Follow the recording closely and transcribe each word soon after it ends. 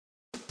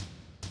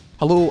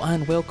Hello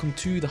and welcome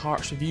to the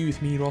Hearts Review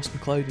with me, Ross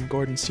McLeod and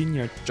Gordon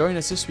Senior. Joining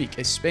us this week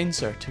is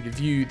Spencer to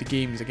review the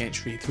games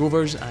against Raith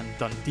Rovers and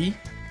Dundee,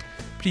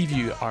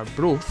 preview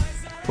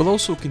Arbroath. We'll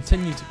also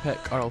continue to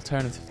pick our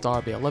alternative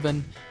Derby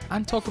 11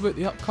 and talk about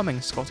the upcoming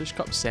Scottish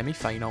Cup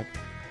semi-final.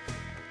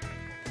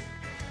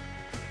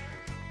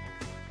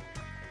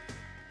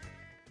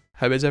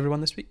 How is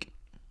everyone this week?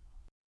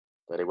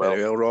 Very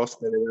well, Ross,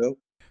 very well.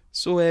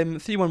 So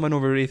 3-1 win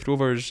over Raith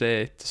Rovers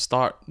to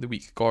start the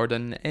week,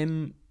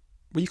 Gordon.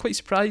 Were you quite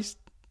surprised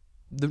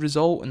the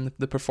result and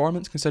the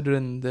performance,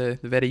 considering the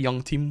very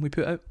young team we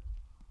put out?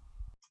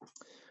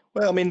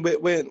 Well, I mean,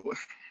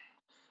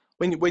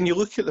 when you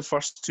look at the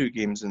first two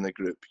games in the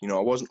group, I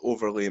wasn't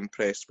overly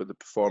impressed with the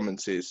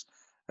performances.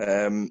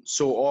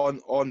 So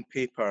on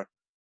paper,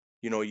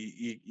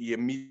 you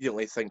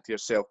immediately think to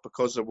yourself,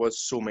 because there was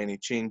so many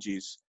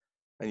changes,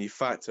 and you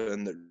factor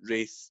in that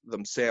Raith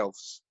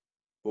themselves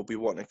will be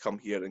wanting to come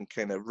here and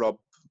kind of rub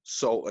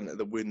salt into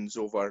the wounds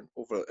over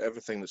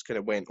everything that's kind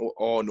of went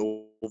on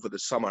over the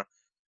summer.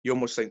 You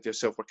almost think to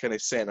yourself, we're kind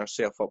of setting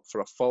ourselves up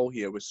for a fall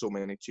here with so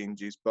many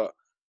changes. But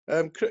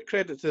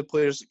credit to the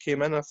players that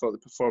came in. I thought they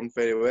performed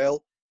very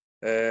well.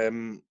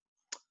 There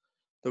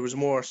was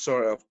more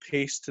sort of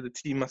pace to the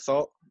team, I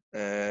thought.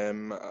 I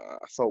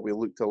thought we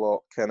looked a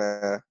lot kind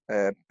of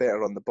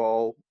better on the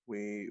ball.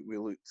 We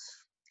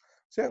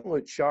certainly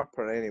looked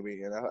sharper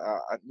anyway. And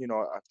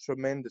a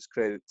tremendous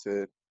credit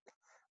to.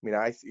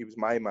 He was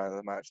my man of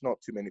the match. Not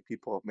too many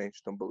people have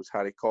mentioned him, but it was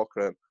Harry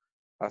Cochrane.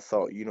 I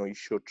thought, he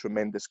showed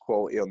tremendous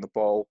quality on the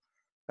ball.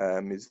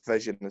 His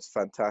vision is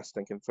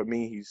fantastic, and for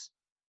me, he's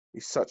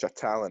such a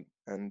talent.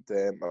 And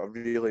I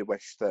really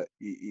wish that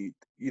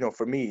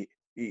for me,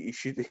 he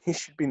should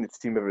be in the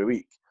team every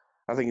week.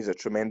 I think he's a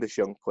tremendous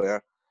young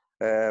player.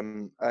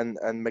 And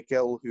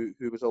McGill,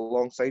 who was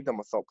alongside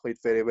him, I thought played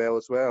very well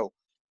as well.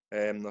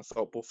 I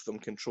thought both of them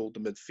controlled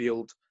the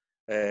midfield.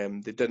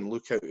 They didn't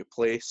look out of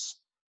place.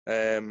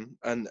 And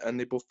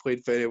they both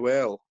played very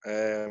well.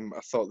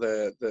 I thought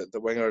the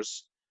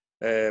wingers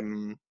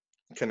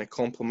kind of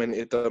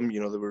complemented them. They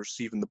were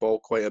receiving the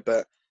ball quite a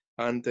bit,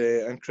 and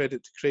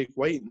credit to Craig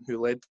White, who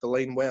led the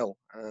line well.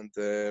 And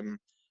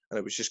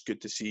it was just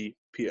good to see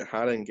Peter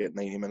Haring get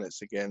 90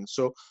 minutes again.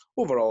 So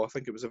overall, I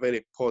think it was a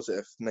very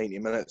positive 90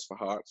 minutes for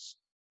Hearts.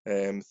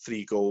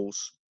 3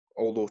 goals,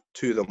 although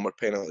 2 of them were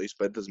penalties,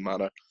 but it doesn't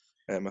matter.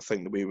 I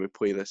think the way we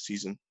play this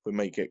season, we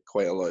might get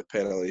quite a lot of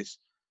penalties.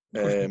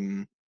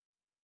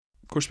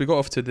 Of course, we got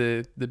off to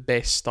the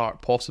best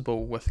start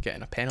possible with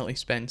getting a penalty,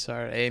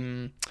 Spencer.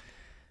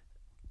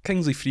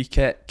 Kingsley free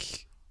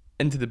kick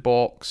into the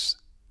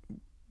box.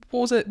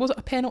 What was it? Was it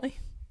a penalty?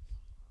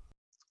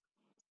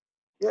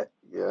 Yeah,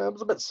 it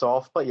was a bit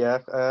soft, but yeah.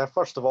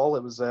 First of all,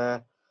 it was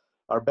our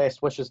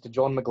best wishes to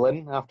John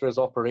McGlynn after his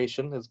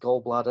operation, his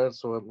gallbladder.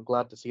 So I'm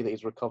glad to see that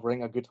he's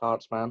recovering. A good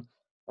Hearts man.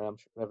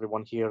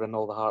 Everyone here and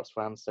all the Hearts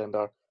fans send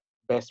our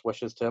best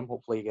wishes to him.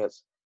 Hopefully, he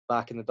gets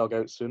back in the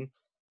dugout soon.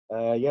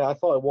 Yeah, I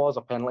thought it was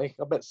a penalty,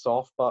 a bit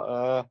soft,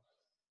 but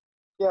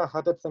yeah, I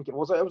did think it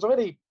was. It was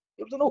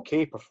an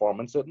okay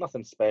performance. It had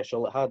nothing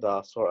special. It had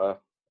a sort of,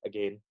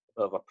 again,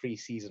 a bit of a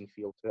pre-season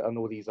feel to it. I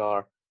know these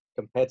are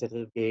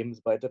competitive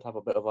games, but it did have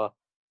a bit of a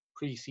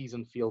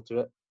pre-season feel to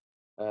it.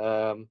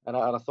 And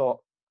I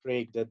thought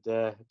Craig did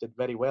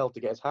very well to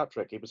get his hat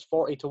trick. He was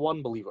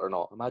 40-1, believe it or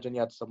not. Imagine you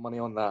had some money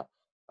on that.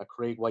 A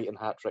Craig White and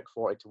hat trick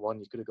 40-1.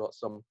 You could have got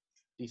some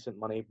decent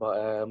money,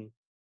 but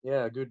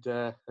yeah, a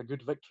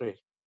good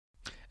victory.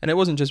 And it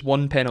wasn't just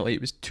one penalty,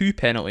 it was 2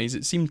 penalties.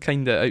 It seemed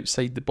kind of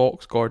outside the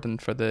box, Gordon,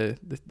 for the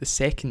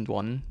second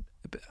one.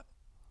 But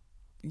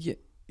you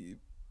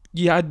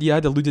had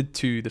alluded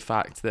to the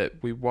fact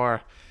that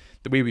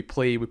the way we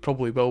play, we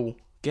probably will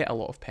get a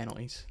lot of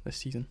penalties this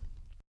season.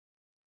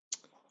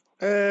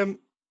 Yeah,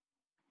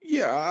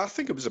 I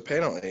think it was a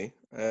penalty.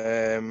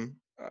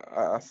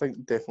 I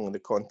think definitely the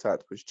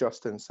contact was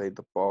just inside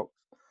the box.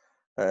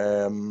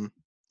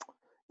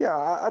 Yeah,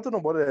 I don't know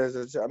what it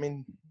is.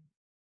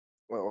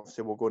 Well,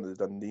 obviously we'll go into the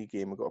Dundee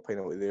game. We got a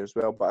penalty there as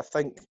well, but I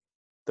think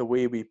the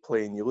way we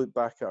play, and you look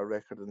back at our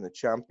record in the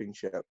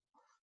Championship,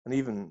 and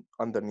even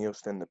under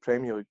Neilson in the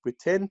Premier League, we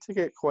tend to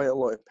get quite a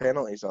lot of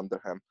penalties under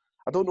him.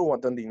 I don't know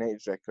what Dundee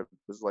United's record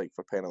was like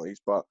for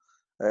penalties, but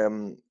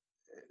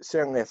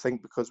certainly I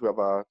think because we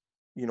have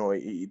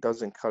he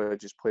does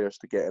encourage his players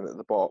to get into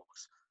the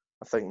box.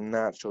 I think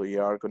naturally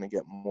you are going to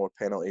get more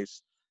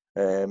penalties.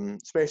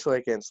 Especially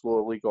against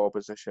lower league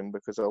opposition,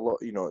 because a lot,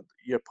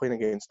 you're playing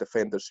against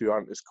defenders who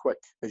aren't as quick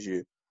as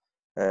you.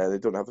 They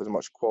don't have as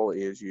much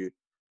quality as you.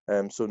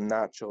 So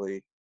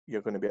naturally,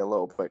 you're going to be a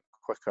little bit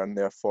quicker, and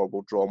therefore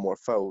will draw more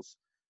fouls.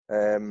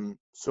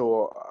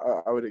 So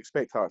I would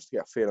expect Hearts to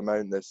get a fair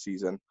amount this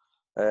season.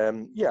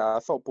 Yeah, I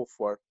thought both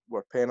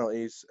were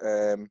penalties.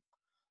 You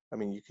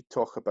could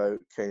talk about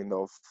kind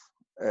of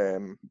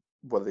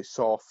were they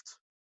soft,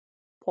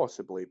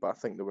 possibly, but I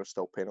think they were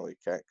still penalty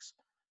kicks.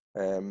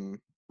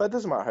 But it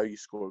doesn't matter how you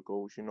score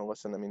goals.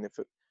 Listen, if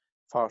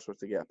Hearts were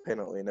to get a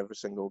penalty in every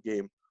single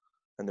game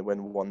and they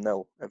win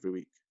 1-0 every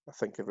week, I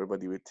think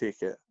everybody would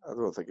take it. I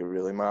don't think it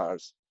really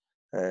matters.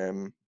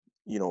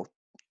 you know,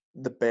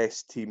 the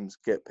best teams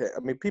get. I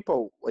mean,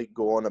 people like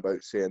go on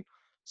about saying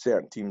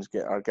certain teams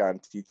are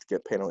guaranteed to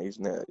get penalties,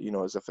 and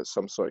as if it's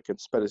some sort of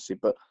conspiracy.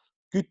 But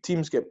good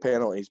teams get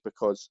penalties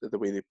because of the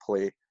way they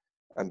play,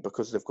 and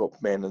because they've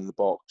got men in the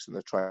box and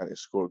they're trying to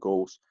score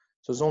goals.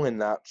 So it's only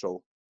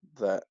natural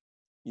that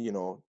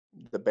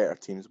the better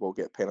teams will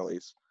get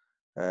penalties.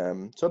 So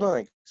I don't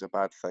think it's a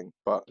bad thing,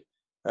 but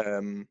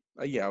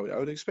yeah, I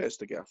would expect us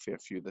to get a fair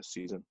few this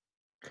season.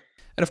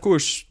 And of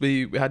course,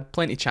 we had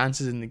plenty of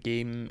chances in the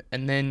game,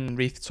 and then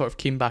Raith sort of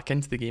came back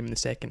into the game in the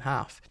second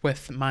half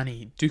with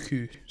Manny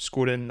Duku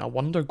scoring a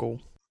wonder goal.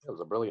 It was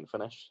a brilliant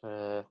finish.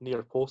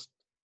 Near post.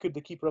 Could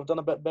the keeper have done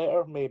a bit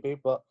better? Maybe,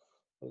 but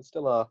it's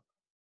still a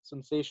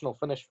sensational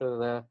finish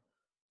for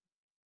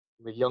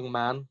the young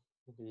man.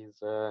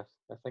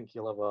 I think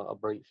he'll have a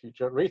bright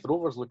future. Raith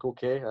Rovers look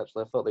okay,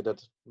 actually. I thought they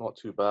did not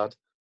too bad.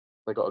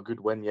 They got a good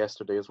win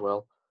yesterday as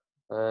well.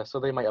 So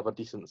they might have a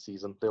decent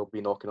season. They'll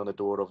be knocking on the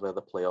door of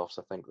the playoffs,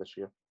 I think, this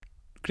year.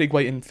 Craig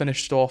Whiten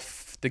finished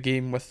off the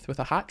game with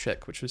a hat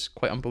trick, which was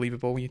quite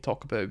unbelievable when you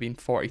talk about it being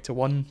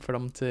 40-1 for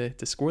him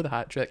to score the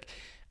hat trick.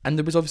 And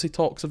there was obviously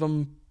talks of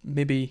him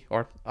maybe,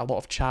 or a lot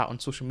of chat on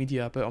social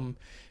media about him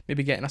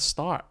maybe getting a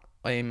start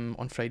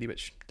on Friday,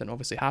 which didn't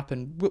obviously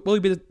happen. Will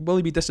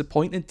he be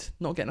disappointed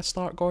not getting a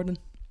start, Gordon?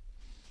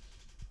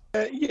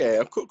 Yeah,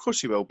 of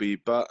course he will be.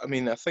 But I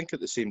mean, I think at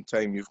the same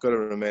time, you've got to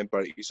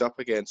remember he's up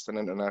against an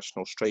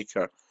international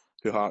striker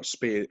who Hearts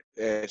spent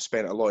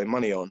a lot of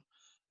money on,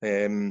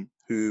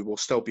 who will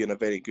still be on a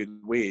very good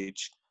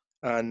wage,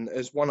 and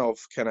is one of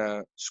kind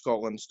of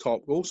Scotland's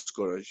top goal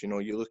scorers.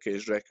 You look at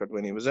his record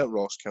when he was at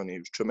Ross County; it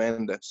was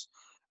tremendous.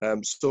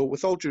 So,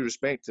 with all due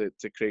respect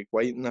to Craig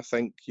Whiten, I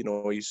think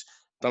he's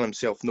done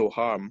himself no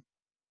harm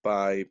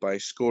by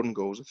scoring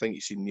goals. I think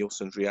you see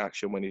Nielsen's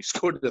reaction when he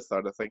scored the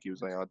third. I think he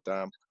was like, "Oh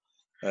damn."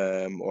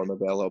 Or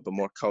maybe a little bit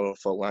more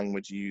colourful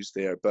language used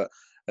there. But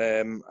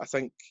I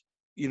think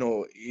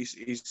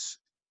he's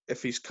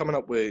if he's coming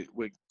up with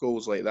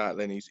goals like that,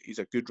 then he's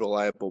a good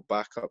reliable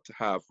backup to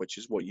have, which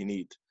is what you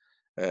need,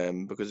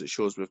 because it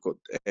shows we've got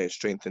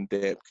strength and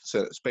depth,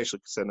 especially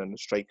considering the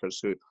strikers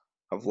who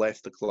have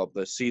left the club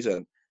this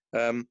season.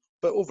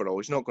 But overall,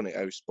 he's not going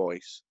to oust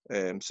Boyce.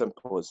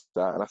 Simple as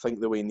that. And I think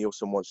the way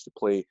Nielsen wants to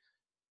play,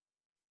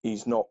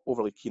 he's not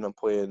overly keen on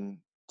playing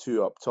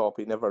two up top.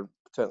 He never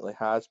particularly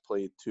has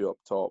played two up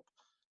top.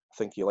 I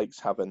think he likes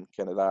having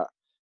kind of that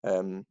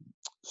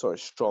sort of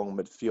strong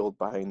midfield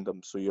behind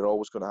him. So you're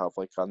always going to have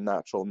like a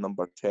natural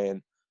number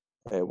 10,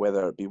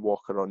 whether it be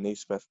Walker or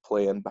Naismith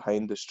playing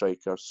behind the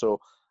striker. So,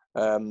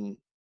 listen,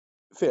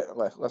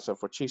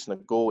 if we're chasing a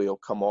goal, he'll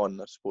come on.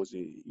 I suppose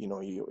he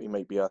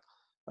might be a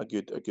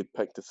good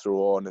pick to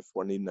throw on if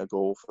we're needing a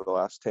goal for the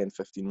last 10,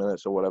 15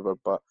 minutes or whatever.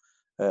 But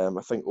I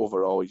think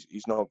overall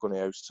he's not going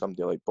to oust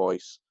somebody like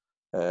Boyce.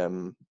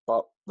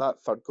 But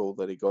that third goal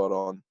that he got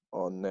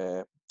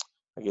on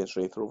against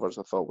Raith Rovers,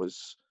 I thought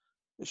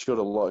it showed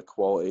a lot of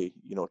quality.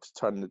 To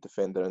turn the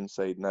defender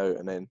inside and out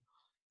and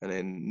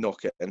then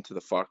knock it into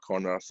the far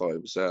corner. I thought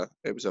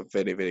it was a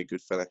very, very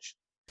good finish.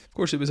 Of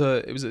course, it was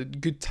a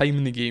good time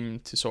in the game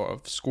to sort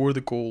of score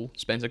the goal,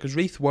 Spencer, because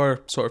Raith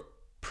were sort of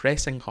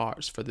pressing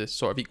Hearts for this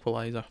sort of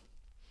equaliser.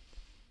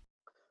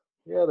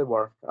 Yeah, they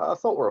were. I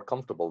thought we were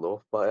comfortable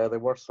though, but they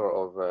were sort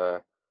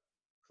of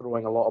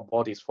throwing a lot of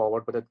bodies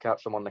forward, but did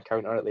catch them on the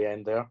counter at the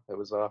end there. It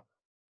was a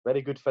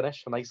very good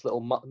finish, a nice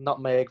little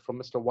nutmeg from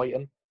Mr.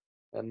 Whiten,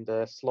 and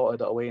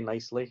slotted it away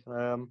nicely.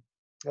 Yeah,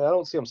 I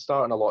don't see him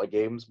starting a lot of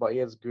games, but he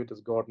is good,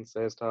 as Gordon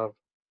says, to have.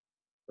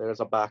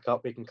 There's a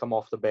backup. He can come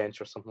off the bench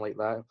or something like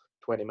that.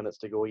 20 minutes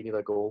to go, you need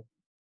a goal.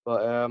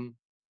 But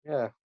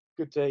yeah,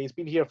 good. He's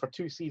been here for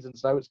 2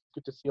 seasons now. It's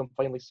good to see him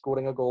finally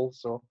scoring a goal.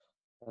 So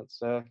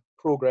that's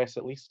progress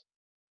at least.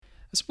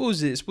 I suppose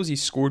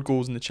he's scored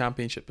goals in the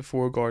Championship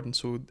before, Gordon.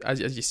 So as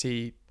you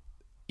say,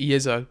 he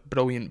is a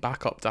brilliant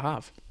backup to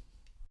have.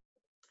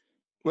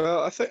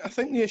 Well, I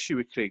think the issue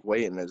with Craig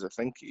Whiten is I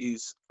think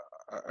he's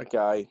a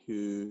guy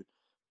who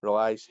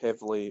relies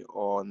heavily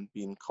on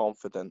being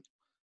confident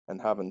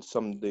and having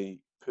somebody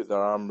put their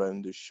arm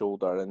around his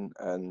shoulder and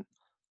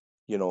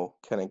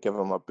kind of give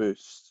him a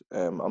boost.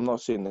 I'm not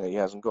saying that he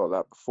hasn't got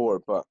that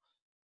before, but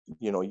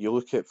you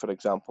look at, for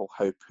example,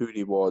 how poor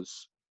he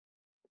was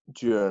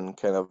during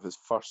kind of his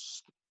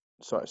first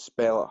sort of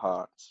spell at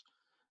Hearts,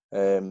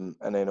 and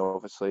then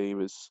obviously he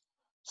was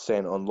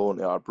sent on loan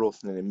to Arbroath,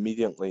 and then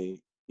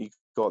immediately he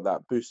got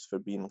that boost for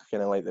being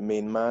kind of like the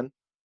main man.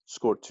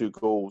 Scored 2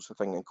 goals, I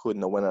think,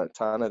 including the winner at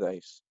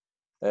Tannadice.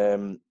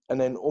 And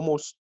then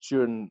almost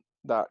during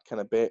that kind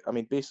of bet, I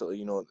mean,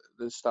 basically,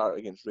 the start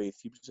against Raith,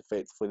 he was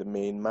effectively the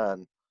main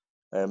man,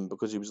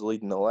 because he was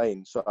leading the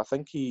line. So I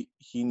think he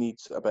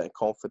needs a bit of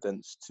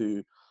confidence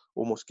to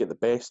almost get the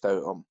best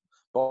out of him.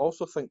 But I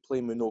also think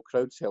playing with no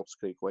crowds helps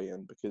Craig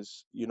Whiten,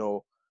 because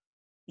you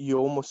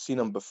almost seen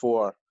him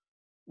before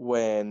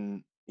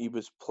when he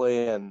was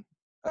playing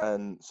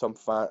and some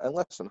fan. And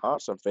listen,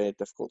 Hearts are a very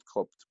difficult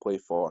club to play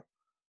for,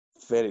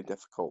 very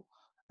difficult.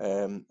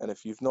 And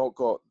if you've not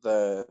got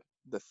the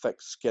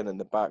thick skin and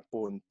the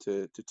backbone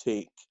to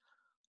take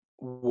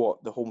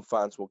what the home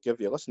fans will give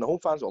you. Listen, the home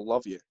fans will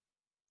love you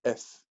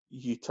if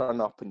you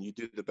turn up and you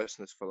do the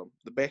business for them.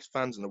 The best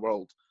fans in the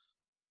world.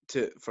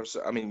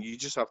 You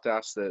just have to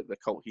ask the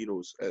cult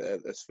heroes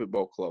at this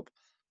football club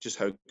just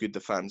how good the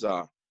fans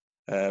are.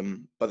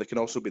 But they can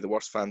also be the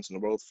worst fans in the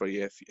world for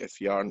you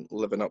if you aren't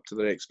living up to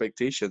their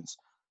expectations.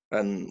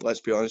 And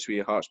let's be honest with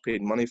you, Hearts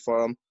paid money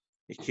for him.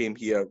 He came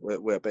here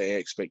with a bit of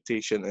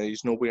expectation, and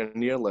he's nowhere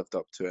near lived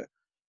up to it.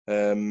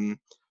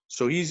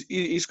 So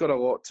he's got a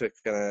lot to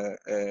kind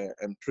of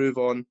improve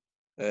on.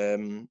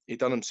 He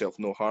done himself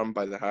no harm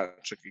by the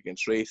hat-trick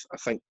against Raith. I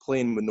think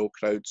playing with no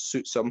crowd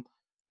suits him.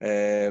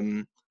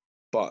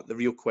 But the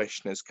real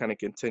question is, can he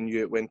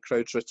continue it when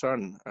crowds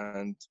return?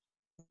 And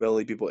will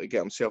he be able to get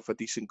himself a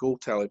decent goal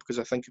tally? Because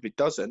I think if he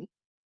doesn't,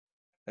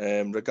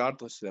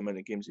 regardless of the amount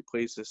of games he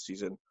plays this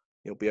season,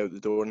 he'll be out the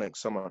door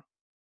next summer.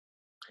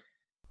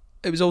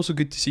 It was also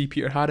good to see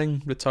Peter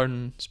Haring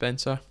return,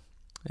 Spencer,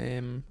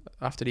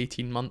 after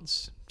 18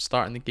 months,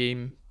 starting the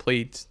game,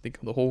 played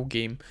the whole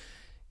game.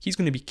 He's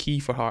going to be key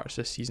for Hearts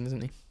this season,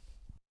 isn't he?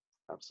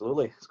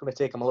 Absolutely. It's going to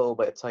take him a little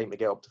bit of time to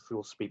get up to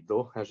full speed,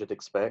 though, as you'd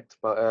expect.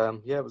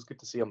 But yeah, it was good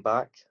to see him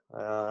back.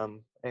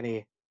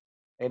 Any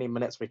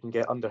minutes we can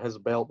get under his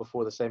belt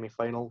before the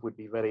semi-final would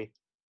be very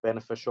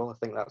beneficial. I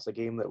think that's a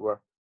game that we're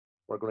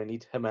going to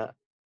need him at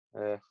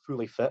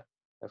fully fit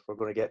if we're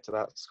going to get to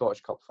that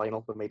Scottish Cup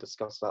final. We may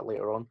discuss that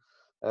later on.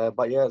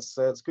 But yeah,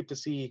 it's good to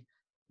see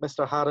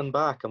Mr. Haring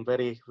back. I'm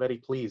very, very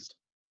pleased.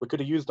 We could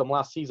have used him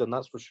last season,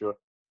 that's for sure.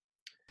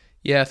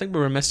 Yeah, I think we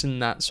were missing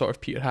that sort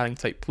of Peter Haring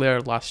type player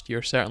last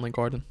year, certainly,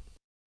 Gordon.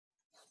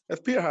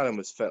 If Peter Haring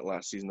was fit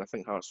last season, I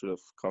think Hearts would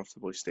have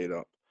comfortably stayed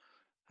up.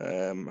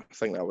 I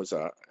think that was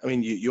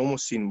you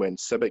almost seen when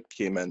Sibic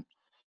came in,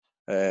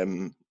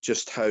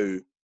 just how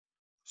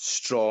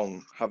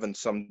strong having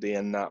somebody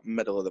in that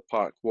middle of the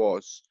park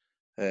was.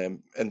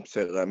 In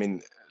particular,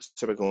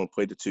 Sibic only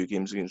played the 2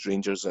 games against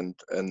Rangers and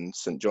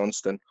St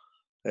Johnstone.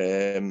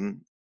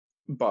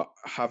 But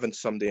having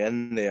somebody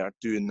in there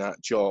doing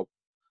that job,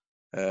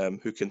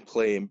 who can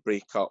play and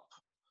break up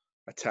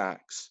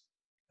attacks,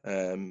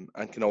 and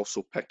can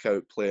also pick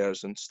out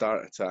players and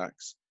start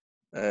attacks,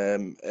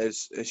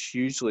 is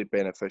hugely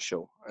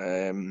beneficial.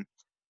 And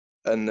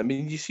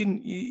you've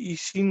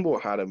seen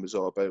what Haring was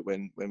all about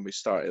when we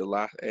started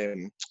not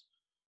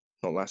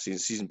last season,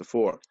 season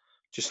before,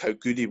 just how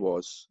good he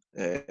was,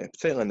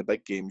 particularly in the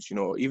big games.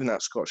 Even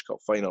that Scottish Cup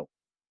final,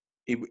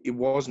 he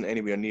wasn't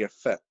anywhere near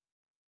fit,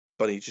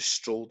 but he just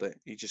strolled it.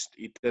 He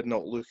did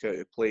not look out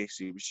of place.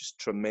 He was just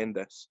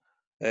tremendous.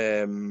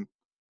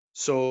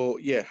 So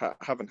yeah,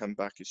 having him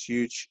back is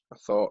huge. I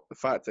thought the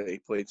fact that he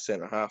played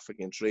centre half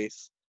against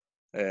Raith,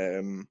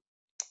 he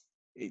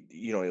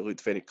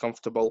looked very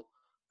comfortable.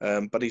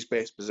 But his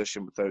best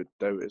position, without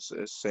doubt, is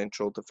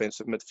central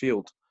defensive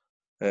midfield.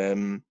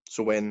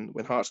 So when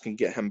Hearts can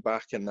get him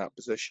back in that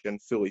position,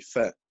 fully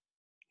fit,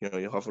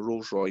 you'll have a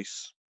Rolls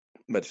Royce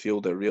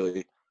midfielder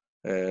really,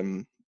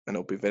 and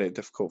it'll be very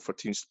difficult for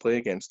teams to play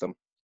against him.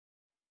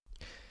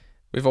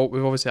 We've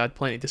obviously had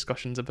plenty of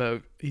discussions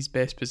about his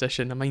best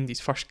position. I mind his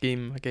first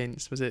game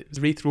against was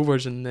Raith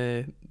Rovers in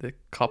the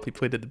cup. He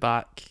played at the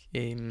back,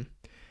 and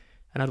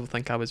I don't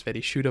think I was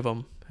very sure of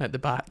him at the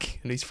back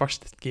in his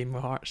first game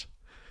with Hearts.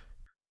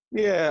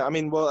 Yeah,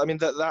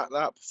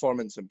 that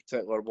performance in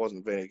particular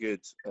wasn't very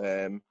good,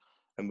 and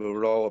we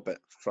were all a bit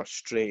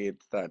frustrated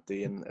that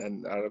day.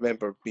 And I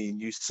remember being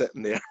you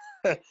sitting there,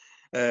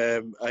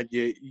 and I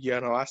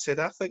said,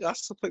 I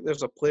still think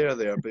there's a player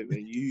there, but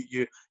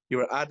you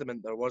were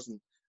adamant there wasn't.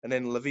 And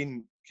then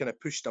Levine kind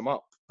of pushed him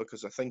up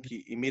because I think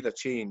he made a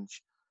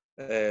change,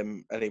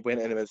 and he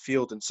went into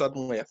midfield, and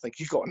suddenly I think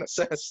he got an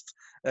assist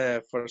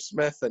for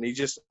Smith, and I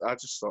just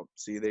thought,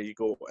 see, there you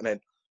go. And then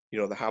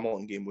the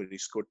Hamilton game where he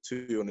scored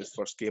 2 on his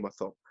first game, I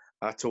thought,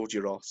 I told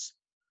you, Ross.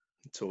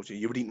 I told you.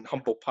 You were eating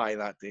humble pie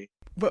that day.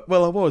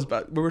 Well, I was,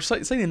 but we were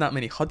signing that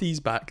many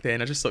hoodies back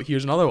then. I just thought,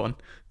 here's another one.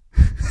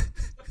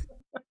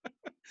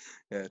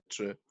 Yeah,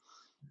 true.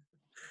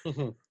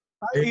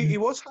 He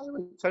was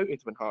highly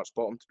touted when Hearts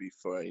bought him, to be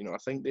fair. I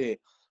think they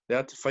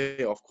had to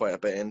fight off quite a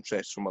bit of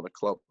interest from other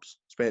clubs,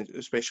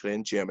 especially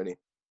in Germany.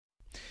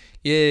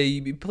 Yeah,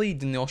 he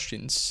played in the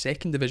Austrian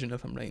second division,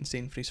 if I'm right in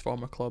saying, for his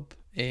former club,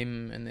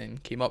 and then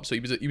came up. So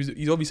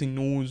he obviously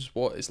knows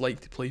what it's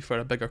like to play for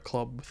a bigger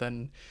club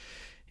within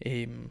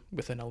a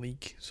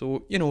league.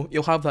 So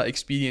he'll have that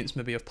experience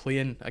maybe of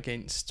playing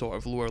against sort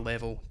of lower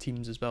level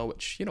teams as well,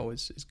 which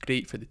is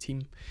great for the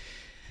team.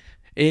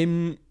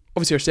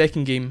 Obviously, our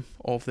second game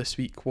of this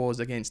week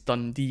was against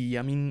Dundee.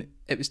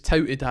 It was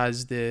touted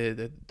as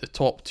the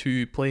top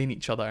 2 playing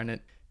each other, and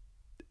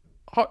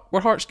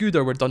were Hearts good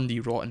or were Dundee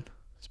rotten,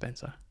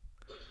 Spencer?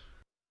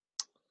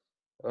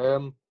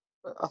 I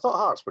thought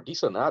Hearts were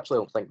decent. I actually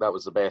don't think that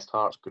was the best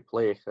Hearts could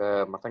play.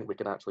 I think we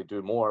can actually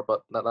do more,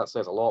 but that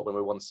says a lot when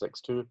we won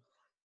 6-2.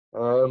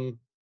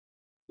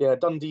 Yeah,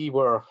 Dundee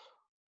were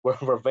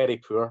very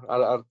poor.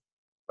 I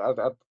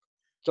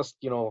just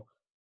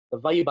the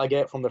vibe I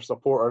get from their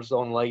supporters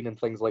online and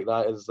things like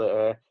that is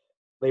that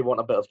they want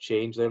a bit of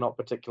change. They're not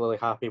particularly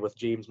happy with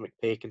James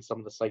McPake and some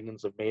of the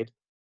signings they've made.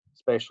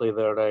 especially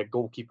their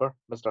goalkeeper,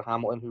 Mr.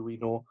 Hamilton, who we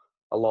know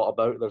a lot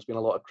about. There's been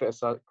a lot of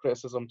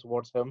criticism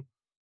towards him.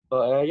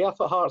 But yeah, I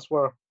thought Hearts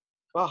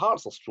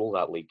will stroll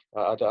that league.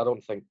 I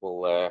don't think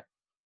we'll,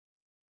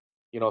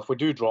 if we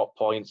do drop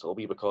points, it'll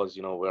be because,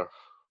 we're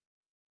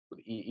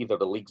either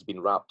the league's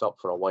been wrapped up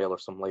for a while or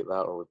something like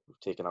that, or we've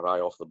taken our eye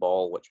off the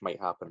ball, which might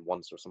happen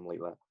once or something like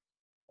that.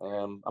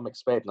 I'm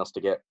expecting us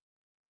to get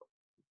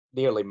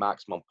nearly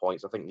maximum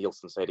points. I think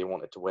Nielsen said he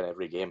wanted to win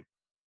every game.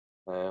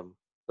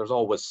 There's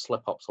always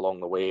slip-ups along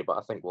the way, but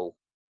I think we'll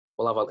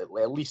have at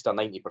least a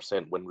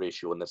 90% win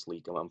ratio in this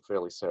league. I'm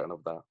fairly certain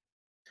of that.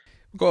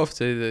 We got off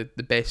to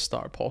the best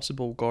start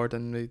possible,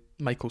 Gordon, with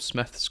Michael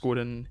Smith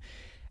scoring.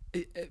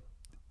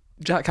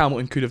 Jack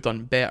Hamilton could have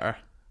done better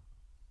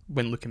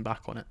when looking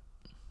back on it.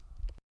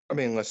 I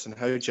mean, listen,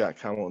 how Jack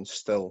Hamilton's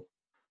still,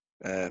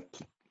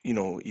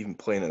 even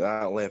playing at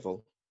that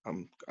level,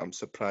 I'm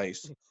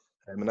surprised.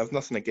 And I've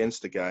nothing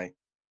against the guy,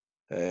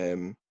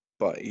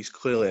 but he's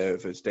clearly out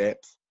of his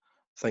depth.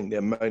 I think the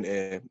amount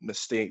of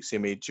mistakes he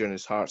made during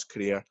his Hearts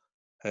career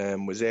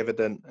was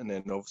evident, and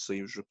then obviously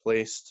he was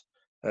replaced.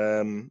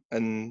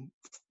 And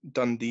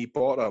Dundee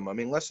bought him. I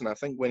mean, listen, I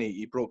think when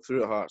he broke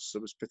through at Hearts,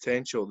 there was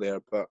potential there,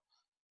 but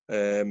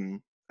and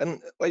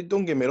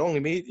don't get me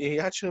wrong, he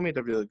actually made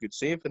a really good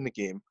save in the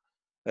game.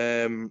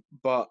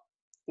 But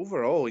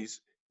overall,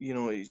 he's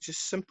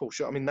just simple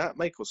shot. I mean, that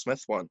Michael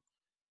Smith one.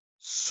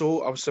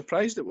 So I was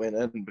surprised it went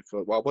in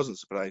because I wasn't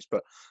surprised,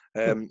 but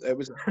it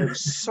was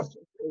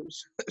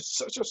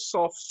such a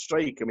soft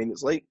strike. I mean,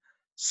 it's like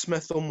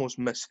Smith almost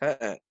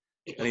mishit it,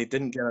 and he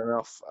didn't get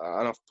enough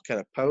kind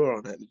of power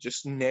on it. It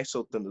just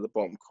nestled into the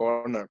bottom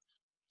corner.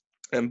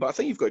 But I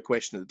think you've got to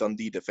question the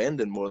Dundee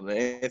defending more than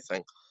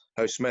anything.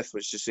 How Smith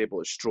was just able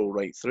to stroll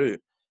right through.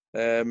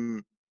 I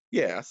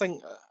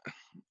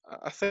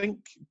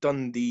think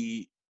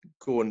Dundee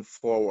going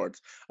forward.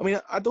 I mean,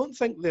 I don't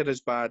think they're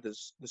as bad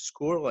as the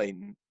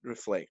scoreline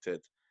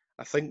reflected.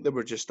 I think they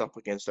were just up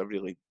against a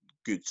really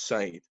good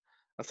side.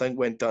 I think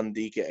when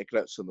Dundee get a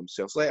grips on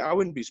themselves, I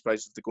wouldn't be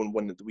surprised if they go and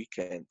win at the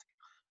weekend.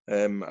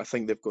 I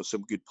think they've got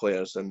some good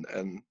players and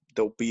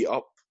they'll be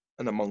up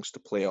and amongst the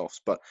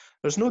playoffs, but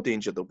there's no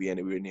danger they'll be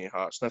anywhere near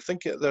Hearts. And I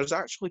think there's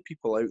actually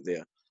people out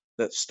there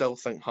that still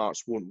think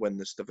Hearts won't win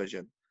this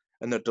division,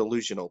 and they're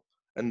delusional,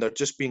 and they're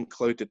just being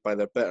clouded by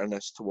their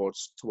bitterness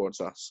towards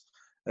us.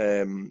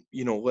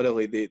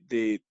 Literally,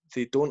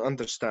 they don't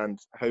understand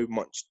how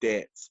much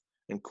depth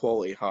and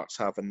quality Hearts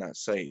have in that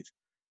side.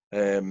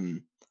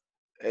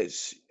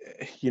 It's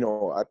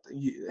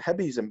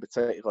Hibbies in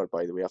particular,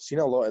 by the way. I've seen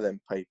a lot of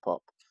them pipe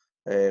up.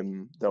 They're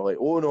like,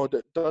 oh no,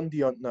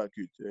 Dundee aren't that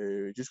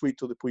good. Just wait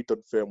till they play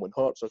Dunfermline.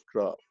 Hearts are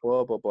crap.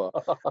 Blah blah blah.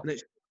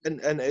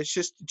 and it's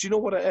just, do you know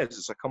what it is?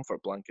 It's a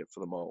comfort blanket for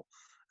them all.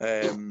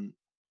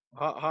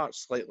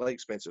 Hearts, like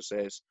Spencer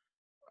says,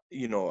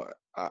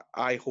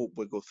 I hope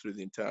we go through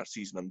the entire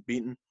season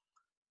unbeaten.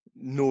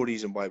 No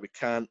reason why we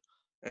can't.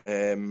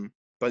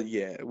 But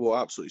yeah, we'll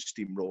absolutely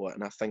steamroll it,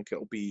 and I think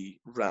it'll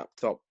be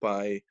wrapped up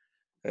by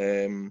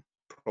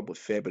probably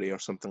February or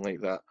something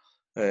like that.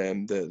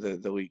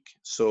 The league.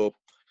 So,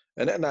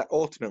 and that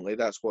ultimately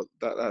that's what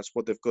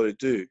they've got to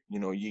do.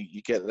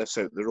 You get this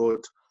out the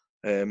road,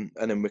 and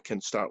then we can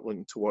start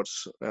looking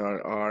towards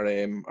our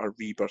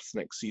rebirth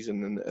next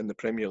season in the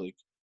Premier League.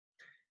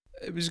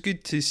 It was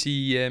good to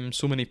see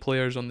so many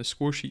players on the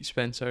score sheet,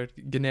 Spencer.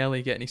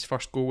 Ganelli getting his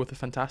first goal with a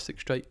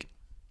fantastic strike.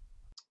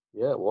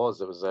 Yeah, it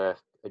was. It was,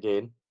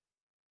 again,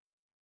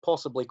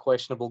 possibly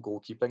questionable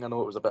goalkeeping. I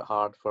know it was a bit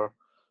hard for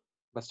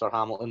Mr.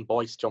 Hamilton.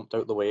 Boyce jumped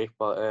out the way,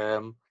 but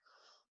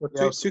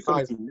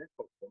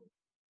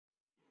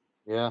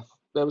yeah,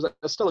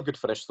 it's still a good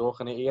finish, though,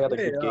 and he had a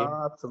good game.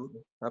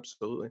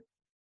 Absolutely.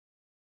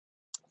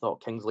 I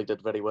thought Kingsley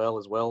did very well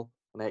as well.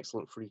 An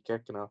excellent free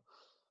kick and an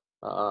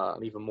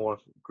even more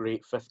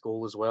great fifth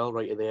goal as well,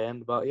 right at the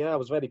end. But yeah, I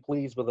was very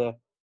pleased with the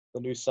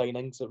new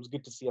signings. It was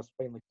good to see us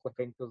finally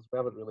clicking because we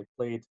haven't really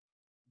played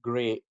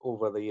great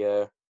over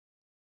the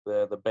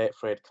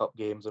Betfred Cup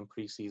games in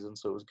pre-season.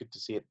 So it was good to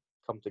see it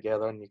come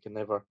together, and you can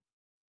never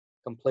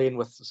complain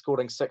with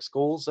scoring 6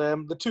 goals.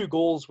 The 2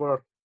 goals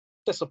were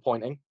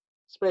disappointing,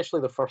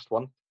 especially the first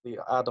one.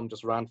 Adam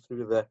just ran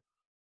through the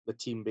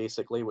team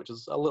basically, which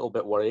is a little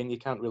bit worrying. You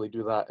can't really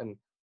do that in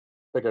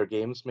bigger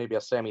games, maybe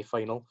a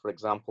semi-final, for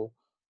example.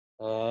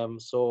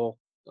 So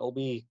it'll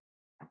be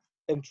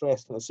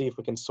interesting to see if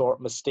we can sort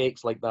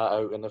mistakes like that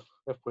out, and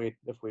if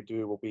we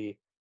do,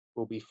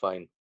 we'll be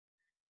fine.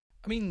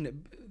 I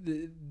mean,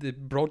 the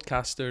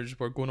broadcasters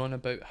were going on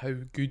about how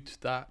good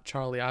that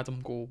Charlie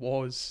Adam goal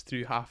was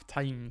through half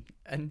time,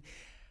 and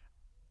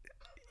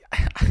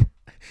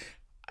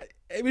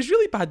it was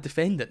really bad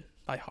defending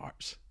by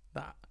Hearts.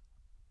 That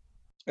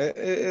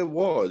it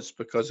was,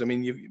 because I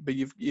mean,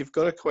 you've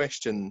got to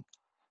question.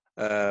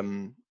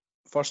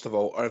 First of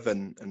all,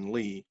 Irvin and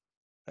Lee,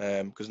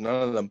 because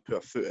none of them put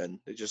a foot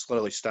in. They just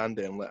literally stand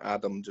there and let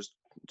Adam just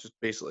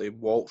basically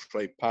waltz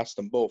right past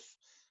them both.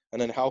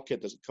 And then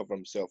Halkett doesn't cover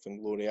himself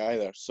in glory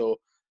either. So,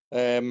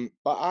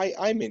 but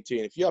I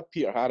maintain, if you have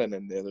Peter Harron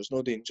in there, there's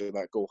no danger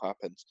that goal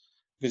happens.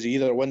 because he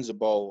either wins the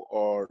ball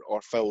or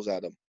fouls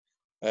at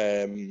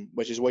him,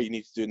 which is what you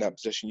need to do in that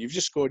position. You've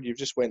just scored, you've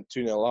just went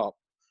 2-0 up.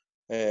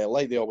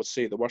 Like they always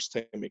say, the worst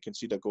time you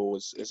concede a goal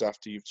is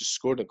after you've just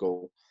scored a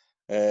goal.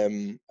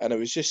 And it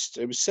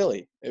was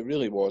silly. It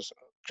really was.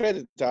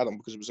 Credit to Adam,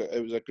 because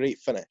it was a great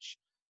finish.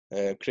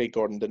 Craig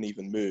Gordon didn't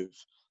even move.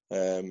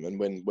 And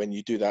when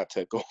you do that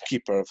to a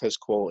goalkeeper of his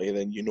quality,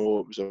 then you know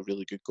it was a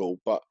really good goal.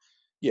 But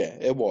yeah,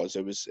 it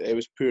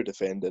was poor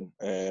defending.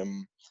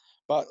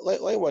 But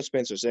like what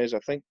Spencer says, I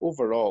think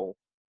overall,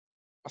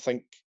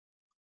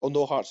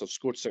 although Hearts have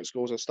scored 6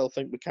 goals, I still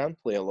think we can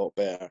play a lot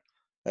better.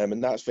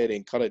 And that's very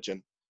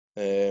encouraging.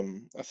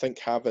 I think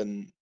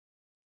having,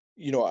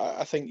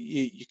 I think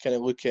you kind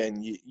of look at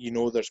and you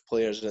know there's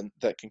players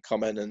that can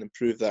come in and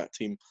improve that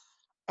team,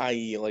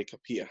 i.e. like a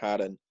Peter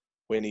Harron,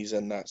 when he's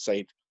in that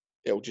side,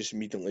 it'll just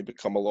immediately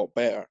become a lot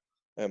better.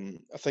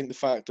 I think the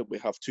fact that we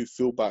have 2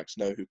 fullbacks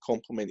now who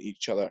complement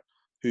each other,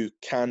 who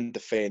can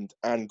defend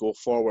and go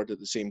forward at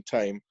the same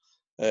time,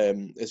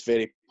 is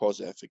very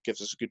positive. It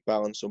gives us a good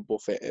balance on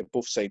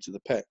both sides of the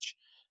pitch.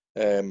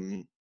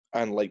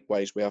 And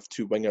likewise, we have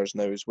 2 wingers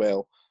now as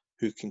well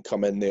who can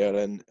come in there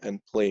and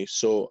play.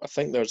 So I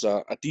think there's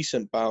a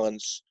decent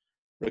balance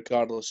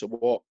regardless of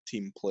what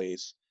team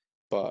plays.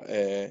 But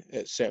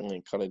it's certainly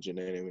encouraging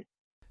anyway.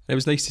 It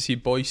was nice to see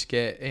Boyce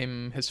get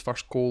his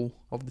first goal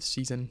of the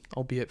season,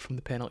 albeit from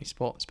the penalty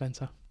spot,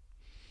 Spencer.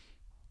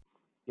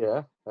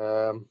 Yeah,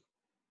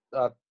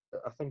 I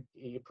think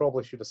he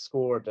probably should have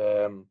scored.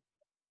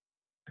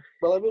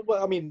 Well,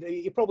 I mean,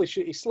 he probably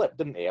should. He slipped,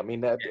 didn't he? I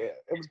mean, it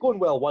was going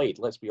well wide.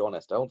 Let's be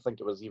honest. I don't think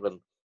it was even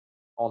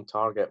on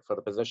target for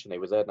the position he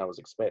was in. I was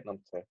expecting him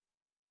to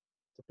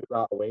put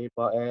that away,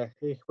 but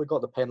hey, we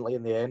got the penalty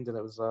in the end, and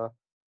it was a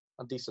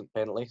decent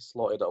penalty.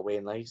 Slotted it away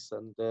nice,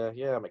 and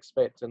yeah, I'm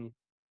expecting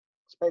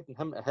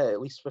him to hit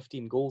at least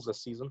 15 goals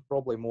this season,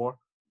 probably more.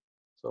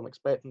 So I'm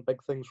expecting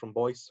big things from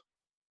Boyce.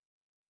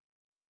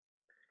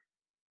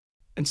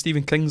 And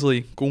Stephen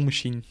Kingsley, goal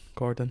machine,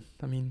 Gordon.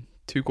 I mean,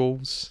 2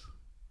 goals.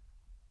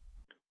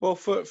 Well,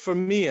 for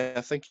me,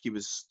 I think he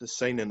was the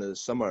signing of the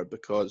summer,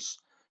 because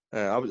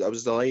I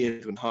was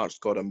delighted when Hearts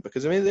got him,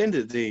 because I mean, at the end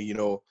of the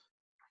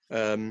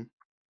day,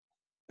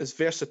 as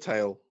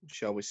versatile,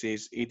 shall we say,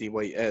 as Aidy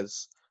White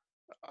is,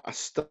 I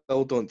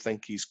still don't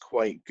think he's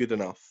quite good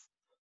enough.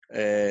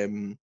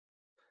 And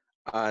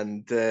I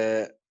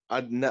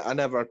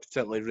never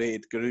particularly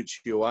rated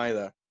Garuccio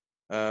either.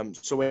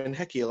 So when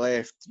Hickey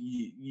left,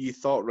 you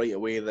thought right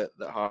away that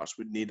Hearts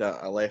would need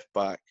a left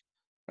back,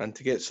 and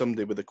to get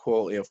somebody with the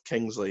quality of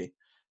Kingsley,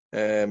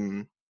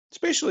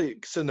 especially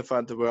considering the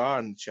fact that we are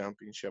in the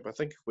Championship. I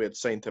think if we had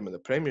signed him in the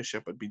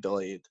Premiership, I'd be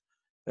delighted.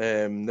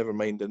 Never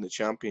mind in the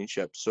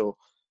Championship. So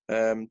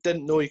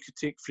didn't know he could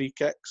take free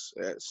kicks.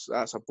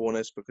 That's a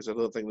bonus, because I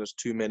don't think there's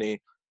too many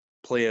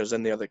players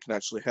in there that can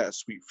actually hit a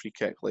sweet free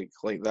kick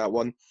like that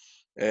one.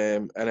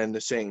 And then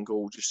the second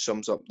goal just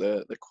sums up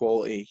the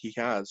quality he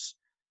has.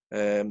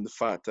 The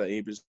fact that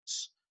he was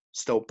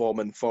still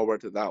bombing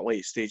forward at that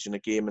late stage in the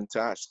game, and to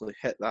actually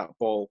hit that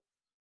ball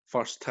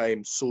first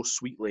time so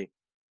sweetly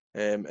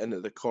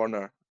into the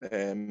corner.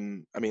 I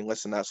mean,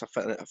 listen, that's a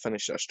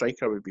finish that a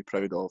striker would be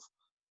proud of.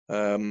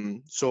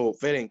 So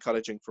very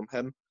encouraging from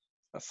him.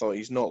 I thought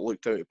he's not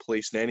looked out of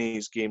place in any of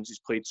his games he's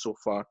played so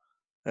far.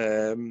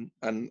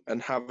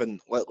 And having,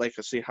 like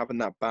I say, having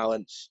that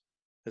balance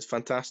is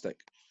fantastic.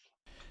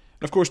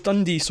 And of course,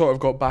 Dundee sort of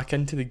got back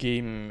into the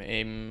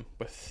game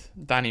with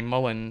Danny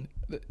Mullen.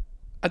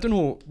 I don't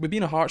know, with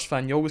being a Hearts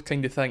fan, you always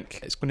kind of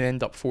think it's going to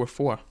end up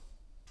 4-4.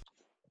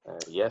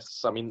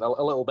 Yes, I mean, a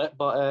little bit,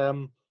 but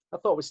I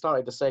thought we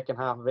started the second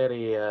half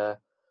very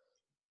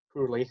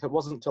poorly. It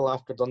wasn't until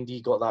after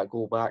Dundee got that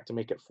goal back to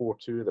make it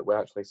 4-2 that we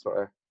actually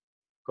sort of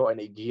got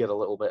into gear a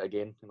little bit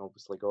again, and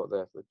obviously got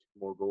the 2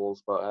 more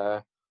goals.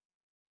 But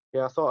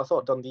yeah, I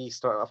thought Dundee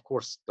started. Of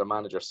course, the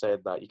manager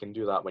said that you can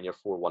do that when you're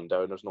 4-1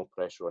 down. There's no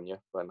pressure on you.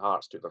 When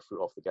Hearts took their foot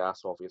off the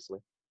gas, obviously.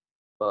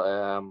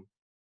 But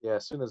yeah,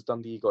 as soon as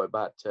Dundee got it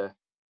back to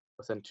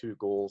within 2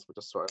 goals, we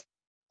just sort of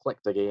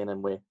clicked again,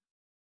 and we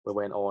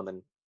went on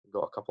and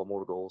got a couple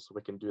more goals. So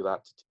we can do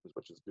that to teams,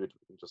 which is good.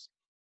 We can just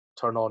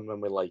turn on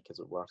when we like, as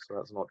it were. So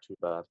that's not too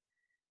bad.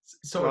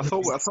 So I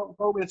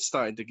thought we had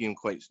started the game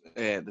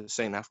the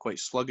second half quite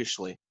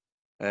sluggishly,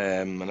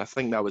 and I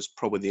think that was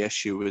probably the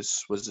issue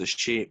was the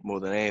shape more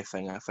than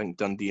anything. I think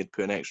Dundee had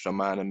put an extra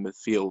man in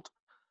midfield,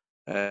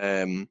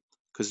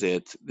 because they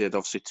had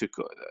obviously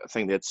I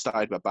think they had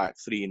started with back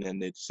 3, and then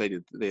they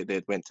decided they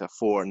had went to a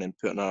 4 and then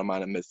put another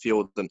man in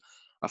midfield, and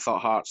I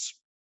thought Hearts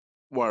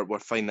were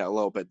finding it a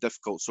little bit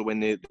difficult. So when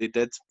they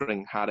did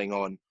bring Haring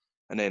on,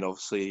 and then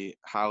obviously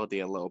Halliday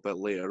a little bit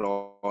later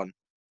on,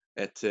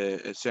 it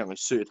certainly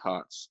suited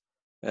Hearts.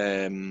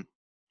 The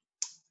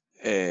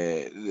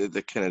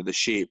kind of the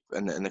shape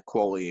and the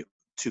quality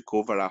took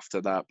over after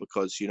that,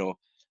 because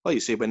like you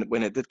say,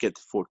 when it did get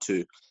to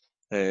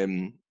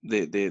 4-2,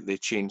 they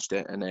changed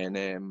it, and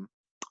then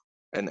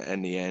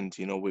in the end,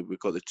 we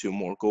got the 2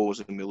 more goals,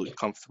 and we looked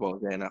comfortable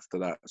again after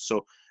that.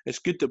 So it's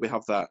good that we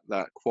have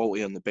that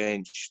quality on the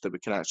bench, that we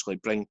can actually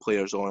bring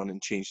players on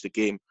and change the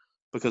game.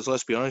 Because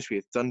let's be honest with you,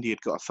 if Dundee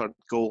had got a third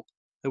goal,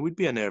 it would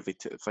be a nervy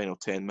final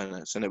 10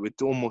 minutes, and it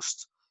would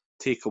almost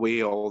take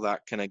away all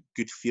that kind of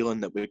good feeling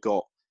that we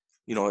got.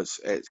 You know,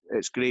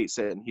 it's great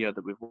sitting here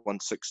that we've won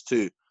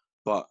 6-2,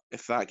 but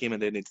if that game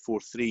had ended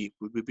 4-3,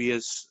 would we be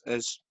as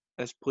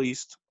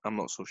pleased? I'm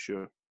not so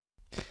sure.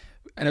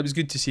 And it was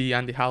good to see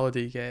Andy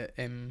Halliday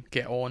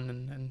get on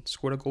and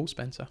score a goal,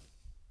 Spencer.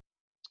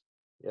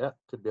 Yeah,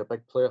 could be a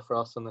big player for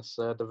us in this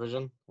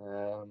division.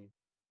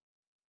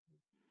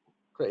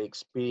 Pretty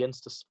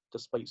experienced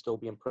despite still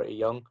being pretty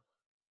young.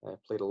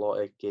 Played a lot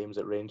of games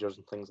at Rangers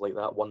and things like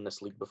that. Won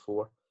this league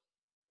before.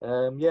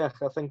 Yeah,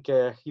 I think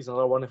he's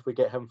another one. If we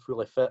get him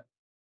fully fit,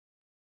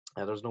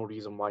 there's no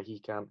reason why he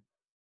can't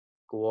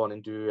go on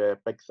and do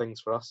big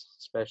things for us,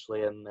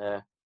 especially in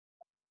that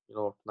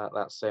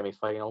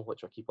semi-final,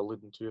 which I keep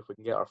alluding to. If we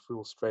can get our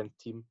full strength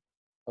team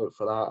out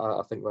for that,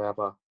 I think we have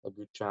a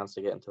good chance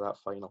to get into that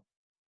final.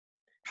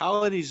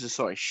 Halliday's the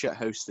sort of shit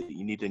house that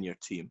you need in your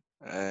team.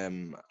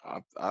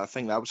 I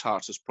think that was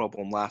Hearts'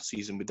 problem last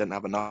season. We didn't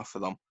have enough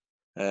of them.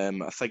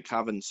 I think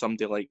having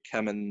somebody like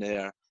him in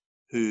there,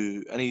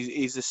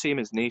 he's the same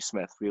as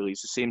Naismith, really.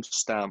 He's the same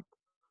stamp.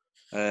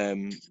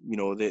 The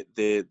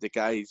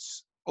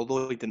guys,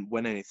 although he didn't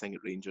win anything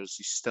at Rangers,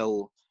 he's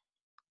still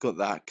got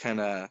that kind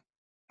of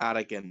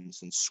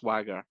arrogance and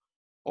swagger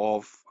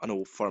of an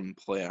old firm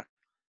player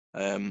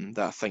that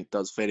I think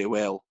does very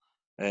well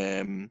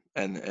in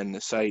the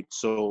side.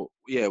 So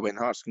yeah, when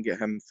Hearts can get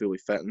him fully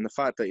fit, and the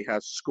fact that he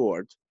has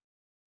scored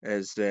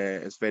is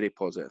very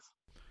positive.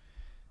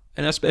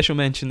 And a special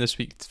mention this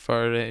week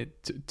for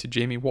to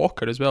Jamie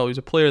Walker as well. He's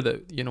a player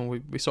that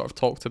we sort of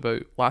talked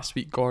about last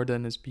week.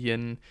 Gordon as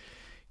being,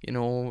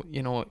 will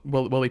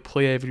he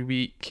play every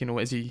week?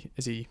 Does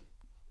he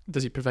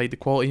provide the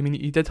quality? I mean,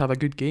 he did have a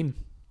good game.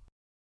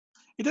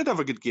 He did have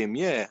a good game,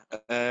 yeah.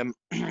 I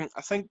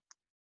think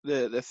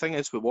the thing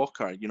is with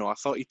Walker, I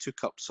thought he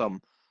took up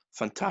some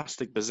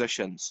fantastic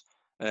positions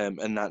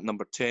in that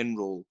number 10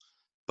 role,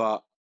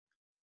 but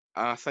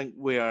I think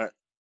where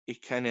he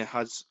kind of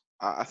has,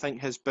 I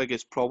think his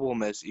biggest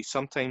problem is he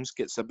sometimes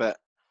gets a bit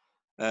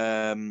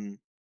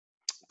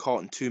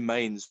caught in two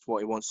minds what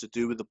he wants to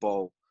do with the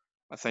ball.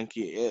 I think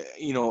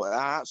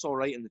that's all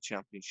right in the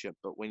Championship,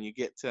 but when you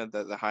get to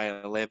the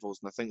higher levels,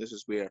 and I think this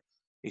is where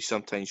he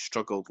sometimes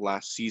struggled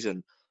last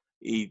season,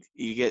 he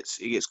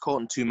gets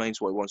caught in two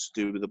minds what he wants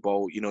to do with the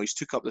ball. He's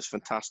took up this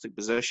fantastic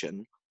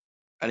position,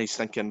 and he's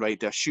thinking, right,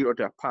 do I shoot or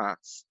do I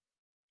pass?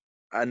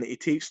 And it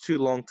takes too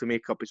long to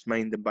make up his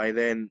mind, and by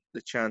then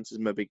the chance is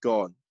maybe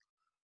gone.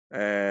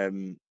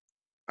 And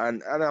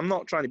I'm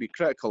not trying to be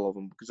critical of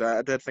him, because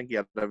I did think he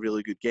had a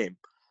really good game.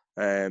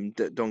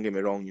 Don't get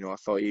me wrong, I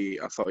thought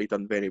he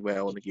done very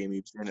well in the game. He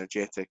was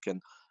energetic, and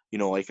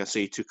like I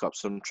say, he took up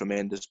some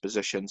tremendous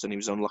positions, and he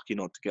was unlucky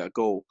not to get a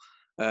goal.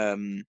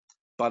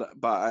 But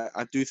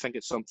I do think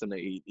it's something that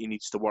he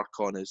needs to work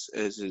on, is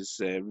his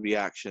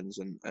reactions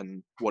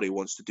and what he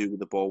wants to do with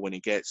the ball when he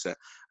gets it.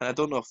 And I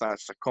don't know if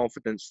that's a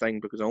confidence thing,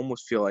 because I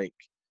almost feel like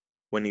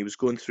when he was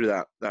going through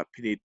that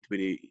period where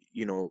he,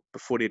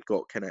 before he'd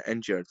got kind of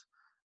injured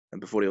and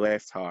before he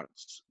left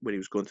Hearts, where he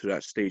was going through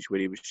that stage where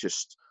he was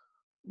just,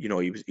 he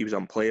was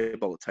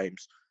unplayable at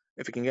times.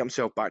 If he can get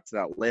himself back to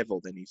that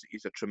level, then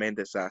he's a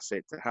tremendous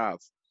asset to have.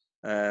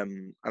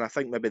 And I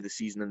think maybe the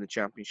season in the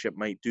Championship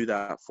might do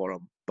that for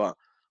him, but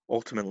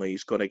ultimately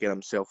he's got to get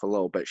himself a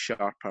little bit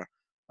sharper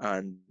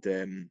and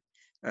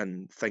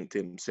think to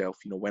himself,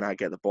 when I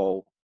get the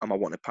ball, am I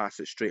want to pass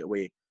it straight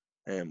away,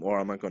 or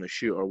am I going to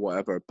shoot or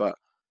whatever? But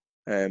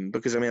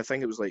because I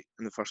think it was like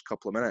in the first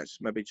couple of minutes,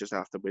 maybe just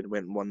after we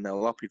went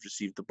 1-0 up, he'd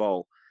received the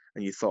ball,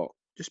 and you thought,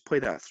 just play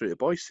that through to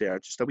Boyce there,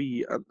 just a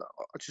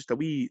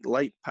wee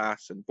light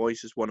pass, and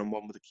Boyce is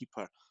 1-on-1 with the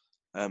keeper.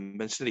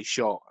 But instead he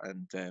shot,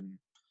 and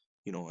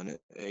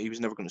he was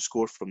never going to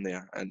score from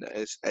there. And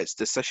it's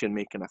decision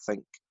making, I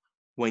think,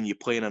 when you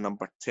play in a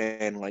number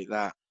 10 like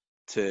that,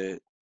 to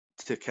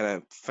kind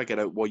of figure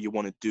out what you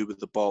want to do with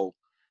the ball.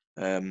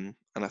 And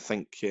I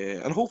think,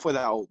 and hopefully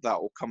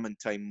that'll come in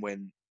time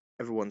when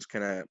everyone's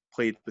kind of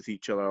played with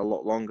each other a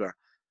lot longer,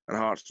 and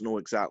Hearts know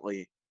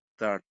exactly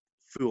their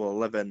full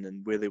 11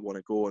 and where they want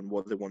to go and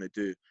what they want to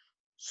do.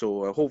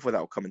 So hopefully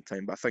that'll come in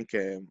time. But I think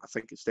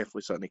it's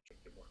definitely something they can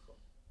work on.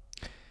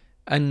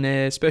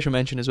 And special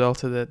mention as well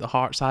to the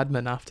Hearts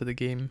admin after the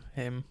game.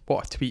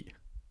 What a tweet!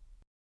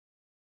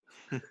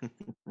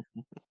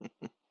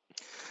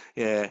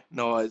 Yeah,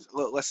 no.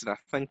 Listen, I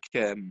think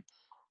a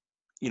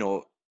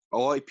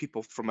lot of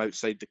people from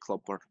outside the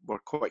club were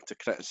quick to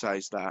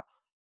criticise that.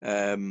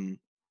 I've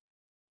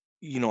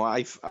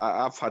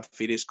had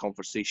various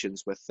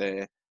conversations with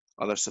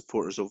other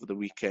supporters over the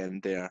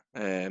weekend there,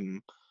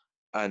 and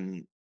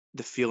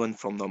the feeling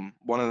from them.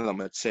 One of them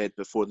had said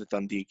before the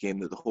Dundee game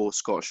that the whole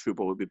Scottish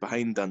football would be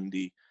behind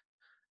Dundee,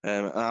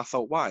 and I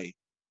thought, why?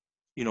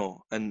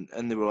 And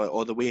they were like,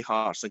 oh, the way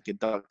Hearts had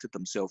conducted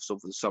themselves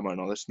over the summer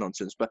and all this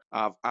nonsense. But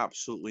I have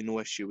absolutely no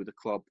issue with the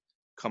club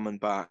coming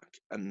back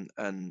and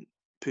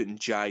putting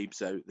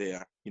jibes out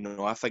there. You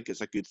know, I think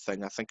it's a good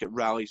thing. I think it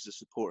rallies the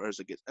supporters.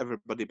 It gets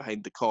everybody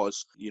behind the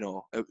cause. You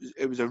know,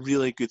 it was a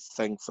really good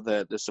thing for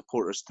the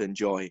supporters to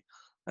enjoy.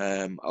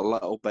 A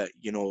little bit,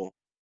 you know,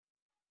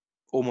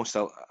 almost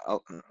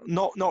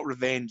not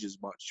revenge as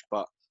much,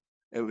 but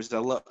it was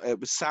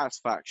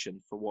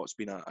satisfaction for what's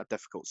been a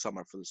difficult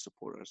summer for the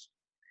supporters.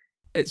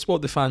 It's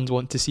what the fans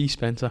want to see,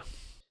 Spencer.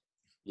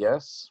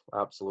 Yes,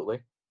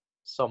 absolutely.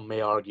 Some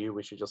may argue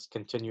we should just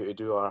continue to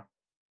do our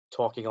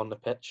talking on the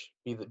pitch,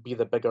 be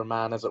the bigger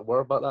man, as it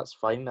were. But that's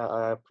fine.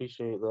 I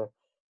appreciate the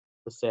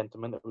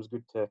sentiment. It was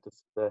good to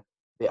see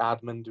the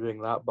admin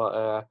doing that. But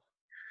I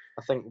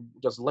think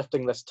just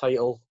lifting this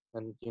title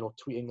and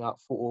tweeting that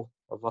photo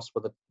of us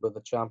with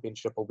the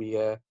championship will be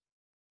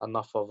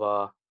enough of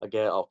a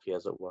get up here,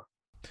 as it were.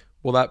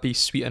 Will that be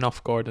sweet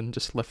enough, Gordon,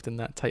 just lifting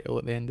that title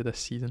at the end of this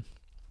season?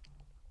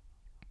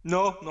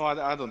 No,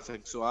 I don't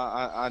think so.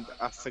 I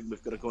think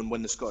we've got to go and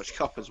win the Scottish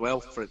Cup as well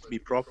for it to be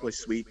properly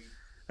sweet.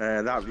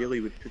 That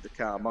really would put the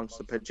cat amongst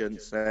the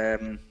pigeons.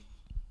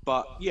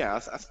 But yeah,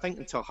 I think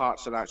until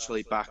Hearts are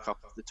actually back up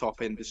the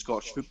top end of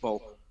Scottish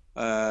football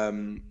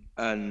and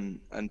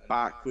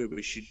back where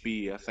we should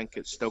be, I think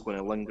it's still going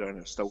to linger and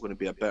it's still going to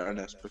be a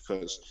bitterness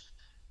because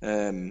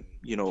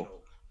you know,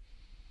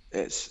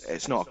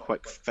 it's not a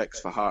quick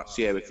fix for Hearts.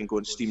 Yeah, we can go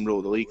and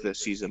steamroll the league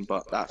this season,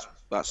 but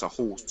that's a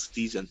whole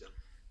season.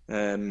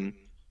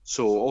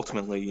 So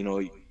ultimately, you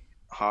know,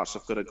 Hearts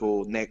have got to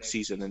go next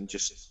season and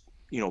just,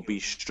 you know, be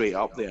straight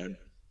up there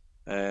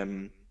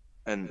and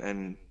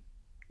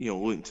you know,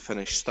 looking to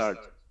finish third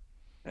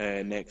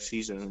next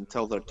season.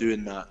 Until they're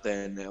doing that,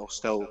 then it'll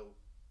still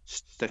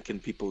stick in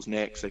people's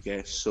necks, I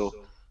guess. So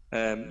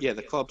yeah,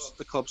 the club's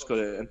got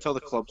to, until the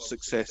club's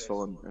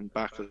successful and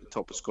back at the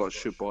top of Scottish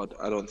football,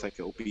 I don't think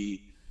it'll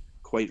be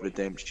quite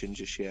redemption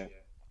just yet.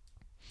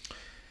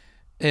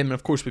 And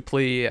of course, we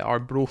play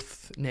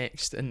Arbroath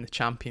next in the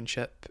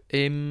Championship.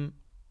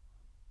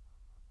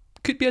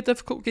 Could be a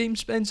difficult game,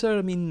 Spencer.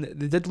 I mean,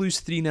 they did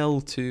lose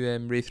 3-0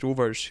 to Raith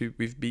Rovers, who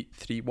we've beat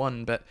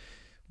 3-1, but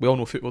we all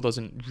know football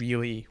doesn't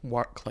really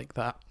work like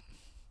that.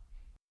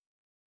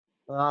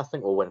 I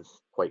think we'll win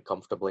quite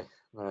comfortably.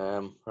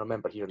 I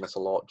remember hearing this a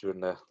lot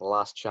during the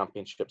last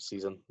championship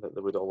season, that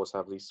they would always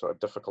have these sort of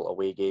difficult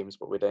away games,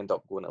 but we'd end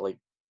up going to like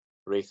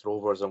Raith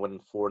Rovers and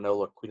winning 4-0,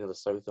 or Queen of the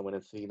South and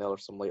winning 3-0 or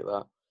something like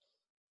that.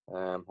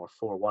 Or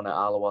 4-1 at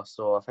Alloa.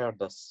 So I've heard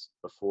this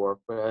before.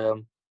 But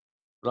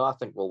I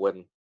think we'll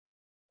win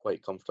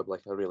quite comfortably.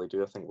 I really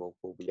do. I think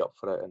we'll be up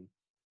for it, and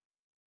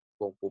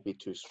we'll be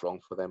too strong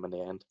for them in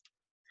the end.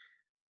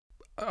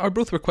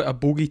 Arbroath were quite a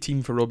bogey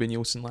team for Robbie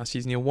Neilson last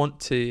season. You'll want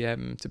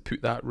to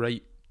put that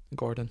right,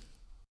 Gordon.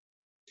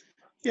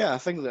 Yeah, I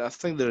think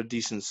they're a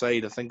decent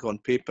side. I think on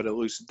paper it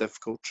looks a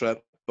difficult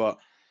trip, but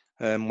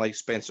like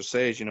Spencer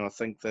says, you know, I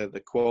think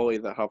the quality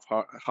that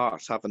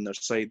Hearts have in their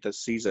side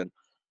this season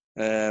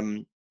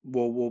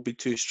will be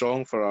too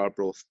strong for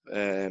Arbroath.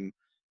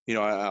 You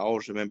know, I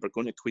always remember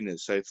going to Queen of the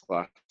South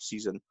last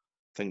season. I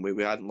think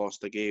we hadn't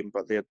lost a game,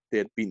 but they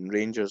had beaten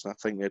Rangers, and I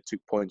think they took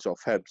points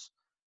off Hibs.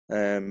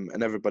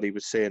 And everybody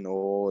was saying,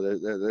 "Oh,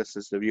 this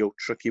is the real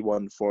tricky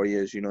one for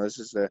you." You know, this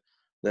is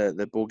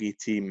the bogey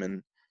team,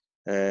 and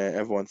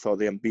everyone thought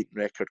the unbeaten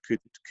record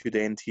could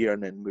end here,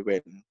 and then we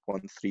went and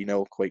won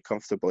 3-0 quite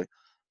comfortably.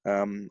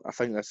 I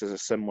think this is a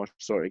similar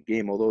sort of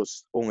game, although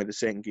it's only the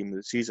second game of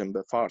the season.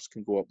 But if Hearts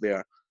can go up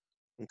there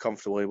and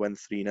comfortably win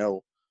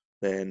 3-0,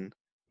 then,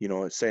 you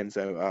know, it sends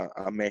out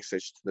a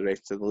message to the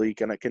rest of the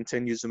league, and it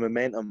continues the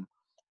momentum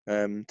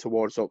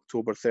towards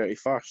October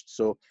 31st.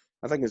 So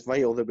I think it's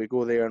vital that we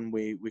go there and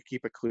we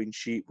keep a clean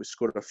sheet, we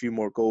score a few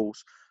more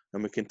goals,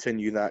 and we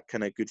continue that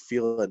kind of good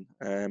feeling.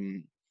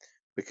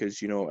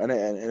 Because, you know, and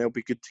it'll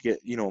be good to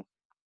get, you know,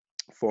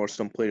 for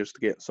some players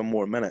to get some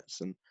more minutes.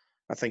 And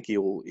I think I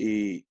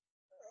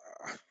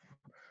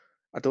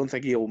don't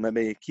think he'll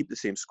maybe keep the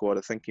same squad.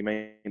 I think he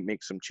might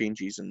make some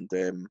changes, and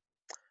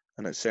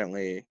it's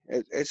certainly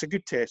it's a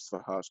good test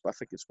for Hearts, but I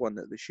think it's one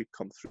that they should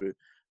come through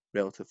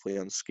relatively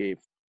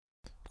unscathed.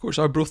 Of course,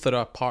 Arbroath are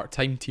a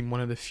part-time team, one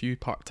of the few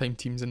part-time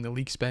teams in the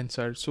league,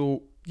 Spencer.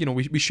 So, you know,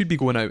 we should be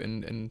going out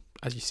and,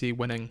 as you say,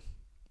 winning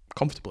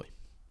comfortably.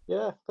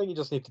 Yeah, I think you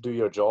just need to do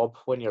your job,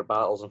 win your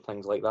battles and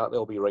things like that.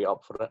 They'll be right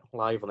up for it,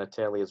 live on the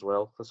telly as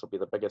well. This will be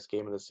the biggest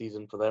game of the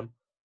season for them.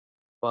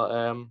 But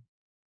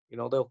you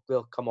know,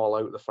 they'll come all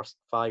out the first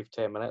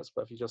 5-10 minutes.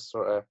 But if you just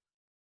sort of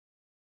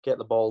get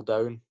the ball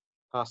down,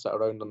 pass it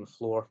around on the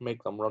floor,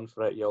 make them run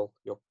for it, you'll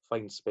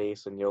find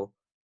space and you'll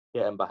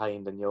get in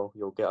behind and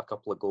you'll get a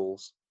couple of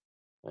goals.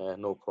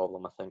 No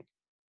problem, I think.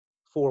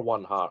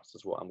 4-1 Hearts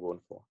is what I'm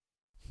going for.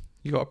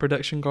 You got a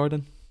prediction,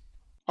 Gordon?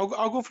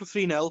 I'll go for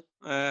 3-0.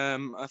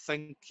 I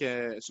think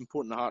it's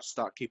important the Hearts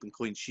start keeping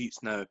clean sheets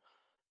now.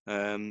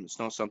 It's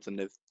not something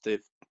they've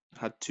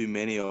had too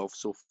many of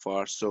so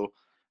far. So,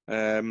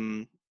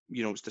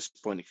 you know, it's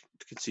disappointing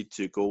to concede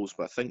 2 goals,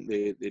 but I think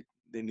they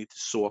need to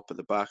sew up at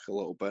the back a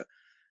little bit.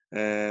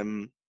 I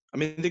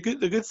mean, the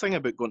good thing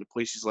about going to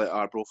places like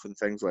Arbroath and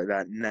things like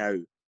that now,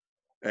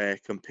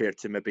 compared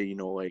to maybe, you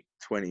know, like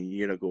 20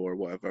 years ago or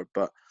whatever,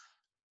 but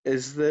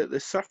is that the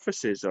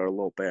surfaces are a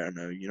lot better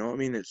now. You know what I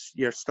mean?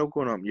 You're still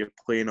going up. You're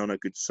playing on a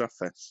good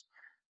surface,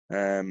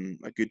 a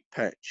good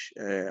pitch.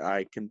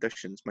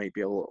 Conditions might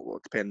be a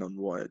lot depending on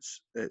what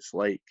it's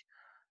like.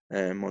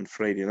 On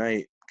Friday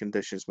night,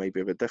 conditions might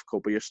be a bit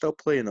difficult, but you're still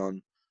playing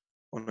on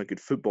a good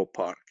football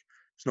park.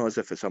 It's not as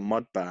if it's a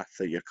mud bath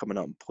that you're coming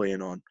up and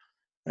playing on.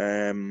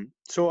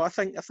 So I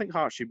think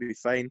Hearts should be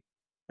fine.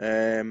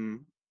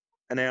 An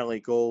early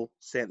goal,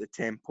 set the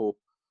tempo.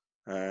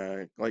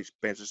 Like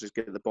Spencer says,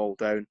 get the ball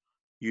down,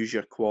 use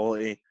your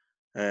quality,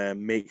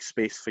 make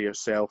space for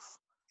yourself.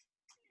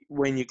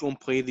 When you go and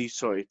play these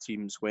sort of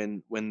teams,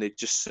 when they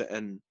just sit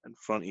in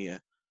front of you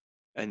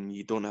and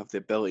you don't have the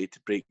ability to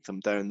break them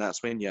down,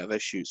 that's when you have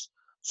issues.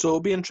 So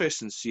it'll be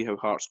interesting to see how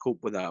Hearts cope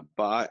with that.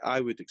 But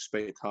I would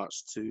expect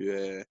Hearts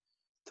to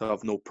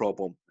have no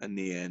problem in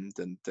the end.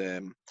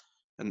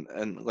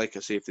 And like I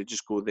say, if they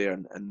just go there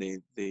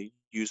and they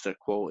use their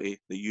quality,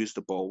 they use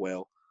the ball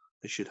well,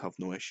 they should have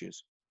no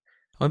issues.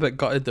 I'm a bit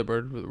gutted that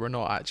we're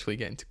not actually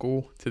getting to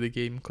go to the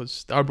game,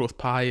 because the Arbroath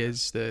pie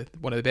is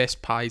one of the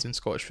best pies in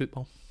Scottish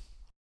football.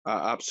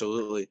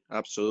 Absolutely,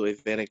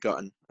 very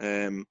gutting,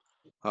 I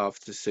have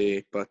to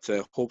say. But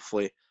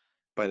hopefully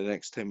by the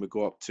next time we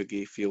go up to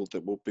Gayfield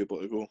that we'll be able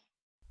to go.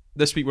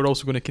 This week we're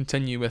also going to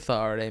continue with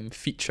our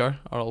feature,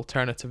 our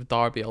alternative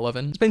Derby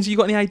 11. Spencer, you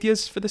got any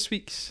ideas for this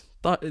week's?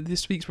 We're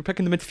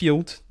picking the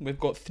midfield. We've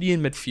got 3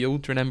 in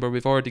midfield. Remember,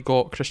 we've already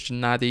got Christian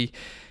Naddy,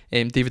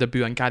 David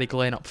Abu and Gary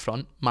Glenn up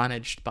front,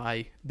 managed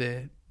by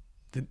the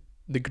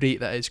great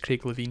that is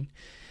Craig Levine.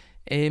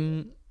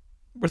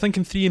 We're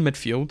thinking 3 in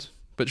midfield,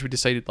 which we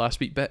decided last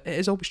week, but it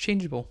is always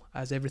changeable,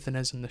 as everything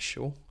is in this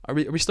show. Are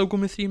we still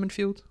going with 3 in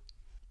midfield?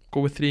 Go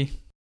with 3.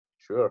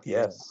 Sure,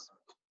 yes.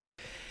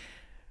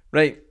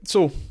 Right,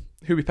 so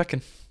who are we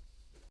picking?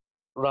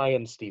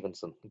 Ryan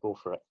Stevenson, go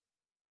for it.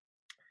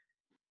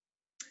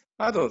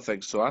 I don't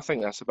think so. I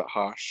think that's a bit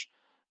harsh.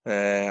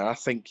 I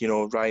think,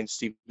 Ryan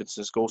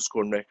Stevenson's goal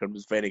scoring record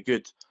was very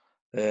good.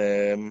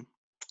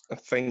 I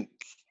think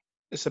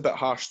it's a bit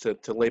harsh to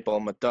label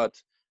him a dud.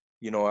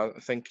 I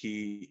think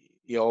he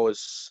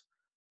always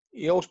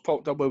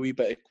popped up with a wee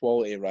bit of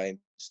quality, Ryan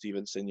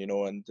Stevenson,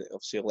 and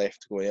obviously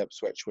left to go to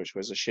Ipswich, which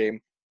was a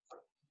shame.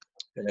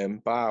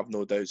 But I have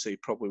no doubts that he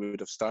probably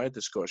would have started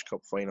the Scottish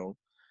Cup final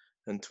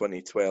in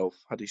 2012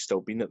 had he still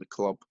been at the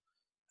club.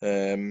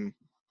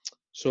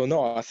 So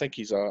no, I think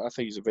he's a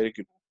very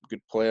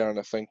good player, and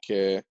I think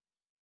he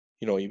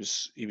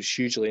was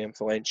hugely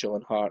influential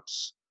in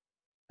Hearts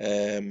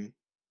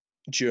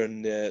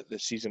during the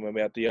season when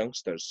we had the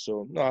youngsters.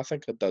 So no, I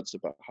think a dud's a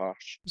bit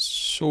harsh.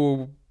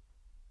 So,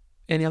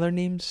 any other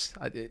names?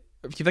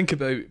 If you think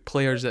about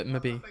players that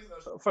maybe...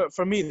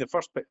 For me, the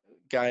first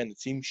guy in the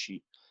team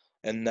sheet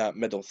in that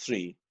middle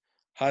 3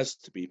 has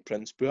to be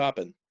Prince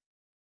Buabin.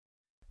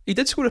 He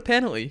did score a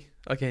penalty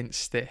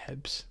against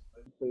Hibs.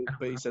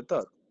 But he's a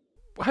dud.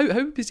 How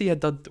was he a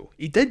dud though?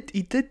 He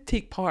did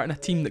take part in a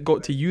team that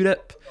got to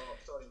Europe.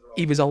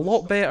 He was a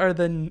lot better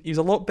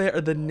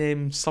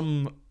than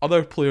some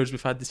other players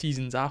we've had the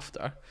seasons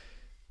after.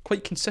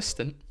 Quite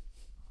consistent.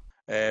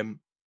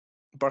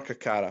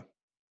 Burkakara.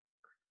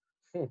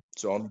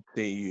 So I'm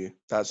say to you.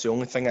 That's the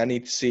only thing I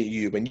need to say to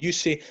you. When you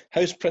say,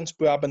 how's Prince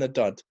Buabin a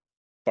dud?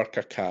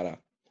 Burkakara.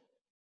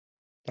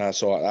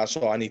 That's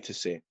all I need to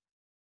say.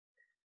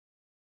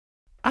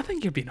 I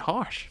think you're being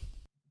harsh.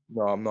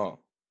 No, I'm not.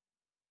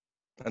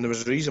 And there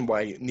was a reason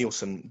why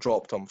Nielsen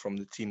dropped him from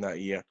the team that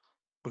year,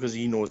 because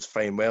he knows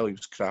fine well he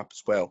was crap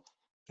as well.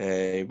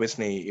 He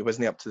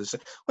wasn't up to the...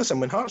 Listen,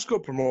 when Hearts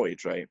got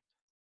promoted, right,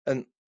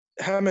 and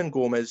him and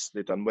Gomez,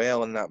 they done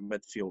well in that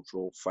midfield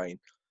role, fine.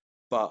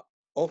 But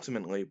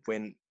ultimately,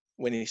 when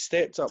he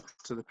stepped up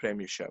to the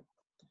Premiership,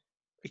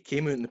 he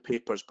came out in the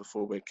papers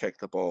before we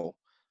kicked the ball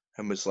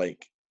and was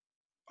like,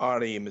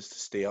 our aim is to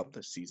stay up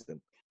this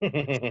season.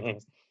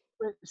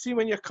 See,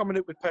 when you're coming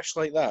out with pish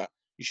like that,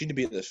 you shouldn't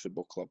be at this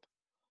football club.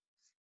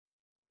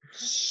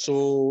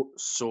 So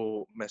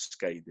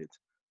misguided.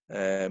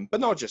 But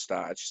not just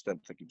that, I just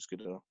didn't think he was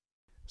good enough.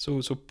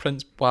 So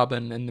Prince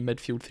Buabin in the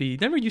midfield 3. He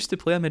never used to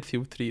play a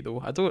midfield 3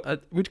 though.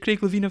 Would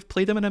Craig Levine have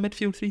played him in a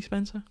midfield 3,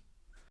 Spencer?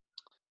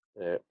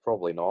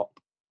 Probably not.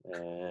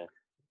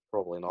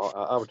 Probably not.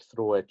 I would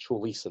throw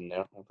Cholis in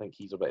there. I think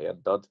he's a bit of a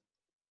dud.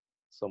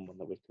 Someone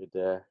that we could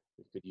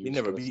use. You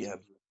never beat him.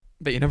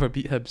 But you never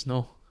beat Hibs,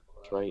 no.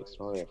 That's right.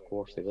 Sorry, of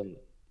course they didn't.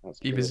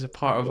 He was a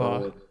part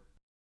of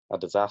a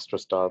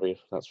disastrous derby.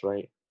 That's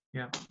right.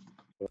 Yeah.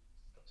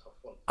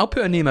 I'll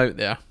put a name out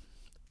there.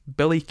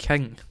 Billy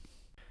King.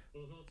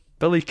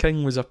 Billy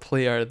King was a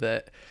player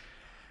that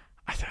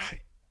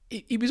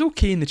he was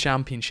okay in the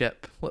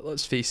Championship.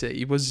 Let's face it,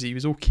 he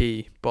was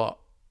okay. But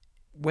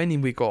when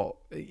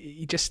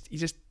he just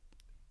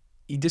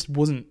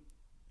wasn't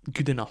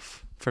good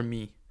enough for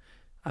me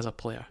as a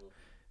player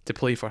to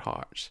play for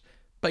Hearts.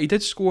 But he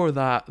did score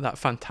that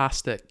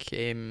fantastic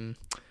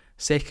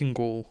second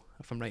goal,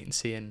 if I'm right in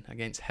saying,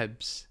 against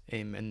Hibs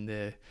in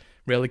the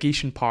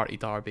relegation party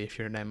derby, if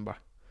you remember.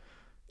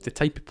 The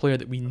type of player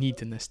that we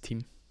need in this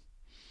team.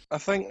 I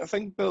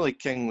think Billy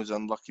King was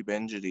unlucky with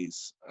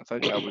injuries. I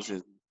think that was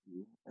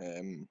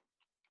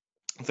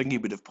I think he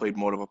would have played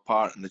more of a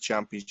part in the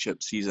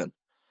championship season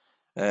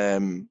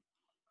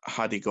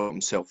had he got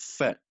himself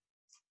fit.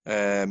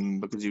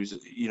 Because he was,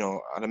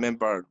 I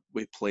remember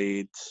we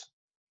played,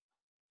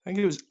 I think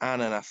it was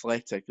Annan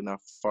Athletic in our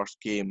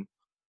first game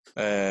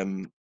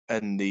in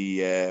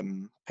the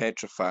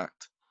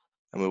Petrofact,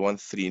 and we won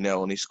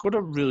 3-0, and he scored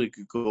a really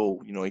good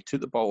goal. He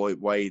took the ball out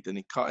wide and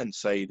he cut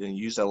inside and he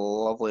used a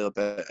lovely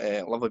bit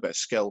of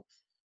skill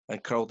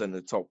and curled in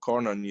the top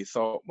corner, and you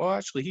thought, well,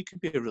 actually, he could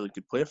be a really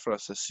good player for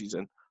us this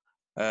season.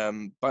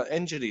 But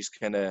injuries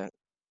kind of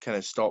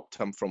stopped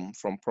him from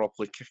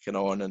properly kicking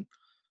on, and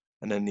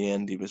in the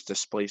end, he was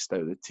displaced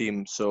out of the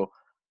team. So,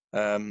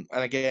 and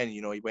again,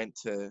 he went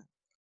to,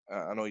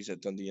 I know he's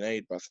at Dundee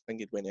United, but I think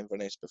he'd went to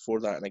Inverness before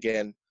that, and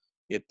again,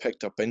 he had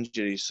picked up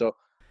injuries. So,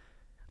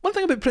 one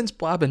thing about Prince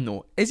Blabin,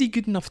 though, is he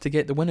good enough to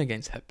get the win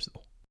against Hibs,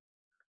 though?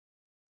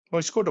 Well,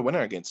 he scored a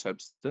winner against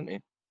Hibs, didn't he?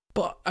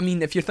 But, I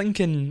mean, if you're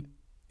thinking,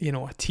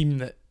 a team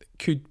that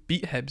could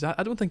beat Hibs,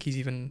 I don't think he's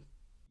even...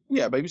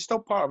 Yeah, but he was still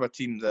part of a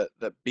team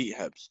that beat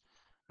Hibs,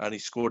 and he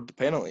scored the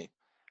penalty.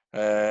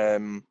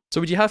 So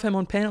would you have him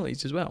on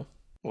penalties as well?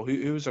 Well,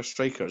 who was our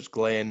strikers?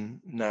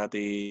 Glenn,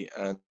 Nadi,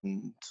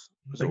 and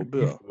was it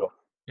Obua?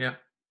 Yeah.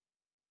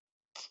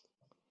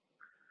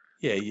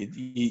 Yeah,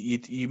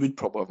 you would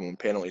probably have him on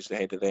penalties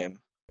ahead of them.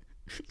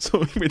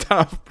 So we'd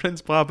have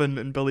Prince Blabin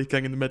and Billy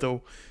King in the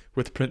middle,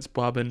 with Prince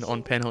Blabin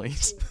on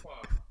penalties.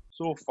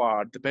 So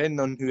far, depending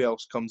on who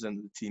else comes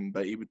into the team,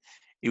 but he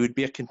would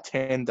be a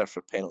contender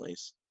for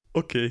penalties.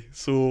 Okay,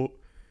 so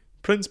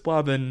Prince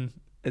Blabin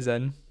is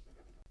in.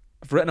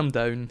 I've written him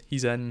down.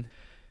 He's in.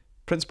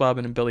 Prince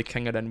Blabin and Billy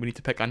King are in. We need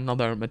to pick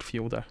another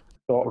midfielder.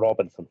 Scott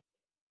Robinson.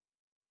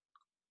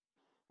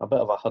 A bit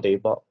of a hoodie,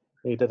 but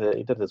he did it.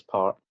 He did his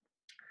part.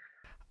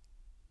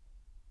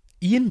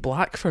 Ian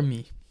Black for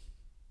me.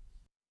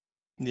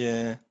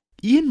 Yeah.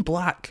 Ian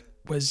Black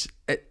was...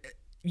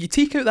 you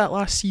take out that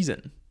last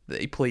season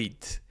that he played...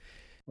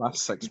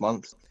 Last 6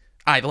 months.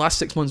 Aye, the last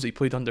 6 months that he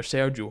played under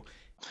Sergio.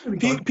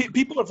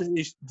 People are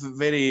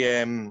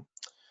very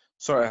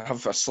sort of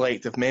have a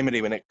selective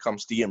memory when it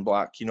comes to Ian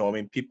Black.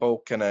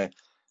 People kind of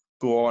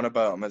go on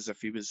about him as if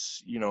he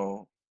was,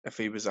 if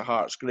he was a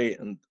Hearts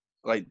great. And,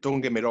 don't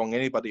get me wrong,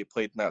 anybody who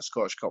played in that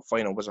Scottish Cup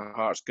final was a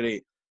Hearts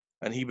great.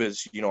 And he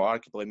was,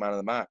 arguably man of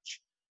the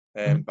match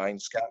behind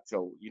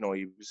Scatfield.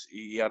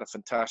 He had a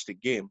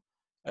fantastic game.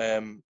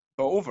 But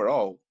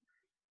overall,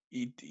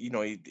 you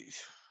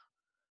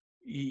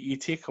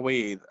take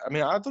away... I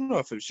mean, I don't know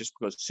if it was just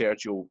because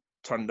Sergio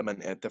turned him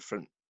into a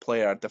different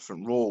player, a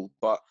different role,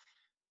 but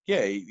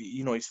yeah,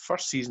 his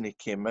first season he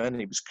came in,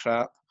 he was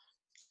crap,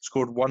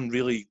 scored one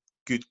really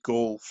good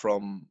goal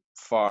from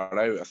far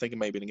out. I think it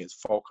might have been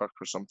against Falkirk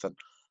or something.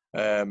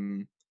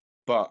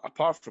 But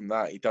apart from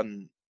that, he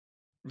done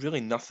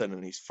really nothing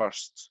in his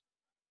first,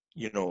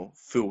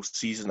 full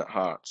season at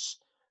Hearts.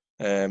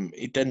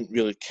 He didn't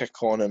really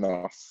kick on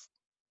enough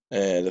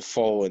the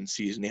following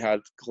season. He had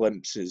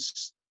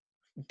glimpses,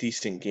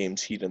 decent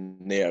games here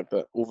and there,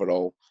 but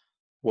overall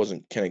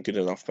wasn't kind of good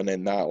enough. And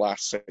then that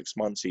last 6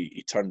 months,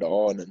 he turned it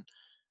on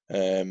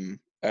and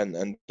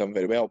done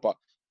very well. But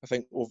I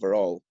think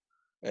overall,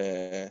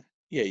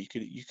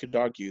 you could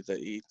argue that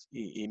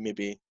he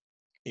maybe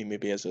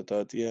is a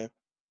dud. Yeah,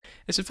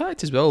 it's a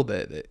fact as well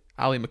that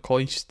Ali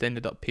McCoist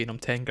ended up paying him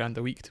 $10,000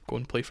 a week to go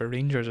and play for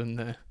Rangers in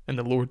the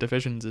lower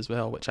divisions as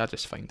well, which I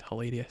just find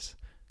hilarious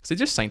because they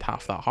just signed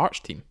half that Hearts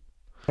team.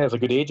 He has a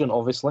good agent,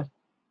 obviously,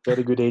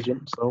 very good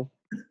agent. So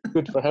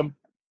good for him.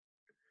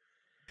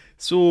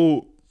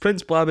 So,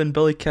 Prince Blabin,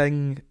 Billy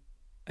King,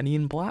 and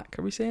Ian Black,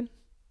 are we saying?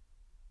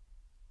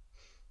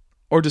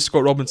 Or does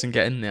Scott Robinson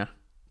get in there?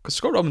 Because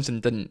Scott Robinson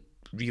didn't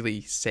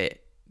really set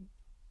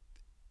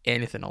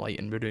anything alight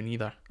in Maroon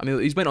either. I mean,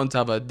 he's went on to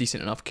have a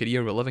decent enough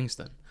career with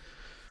Livingston.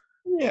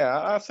 Yeah,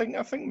 I think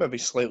maybe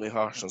slightly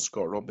harsh on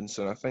Scott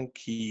Robinson. I think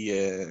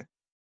he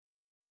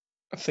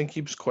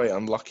was quite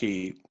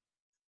unlucky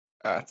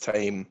at a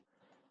time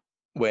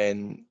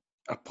when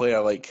a player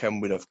like him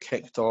would have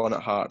kicked on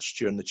at Hearts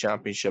during the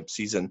championship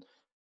season.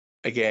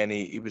 Again,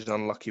 he was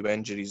unlucky with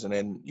injuries, and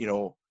then,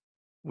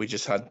 we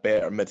just had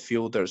better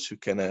midfielders who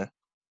kind of,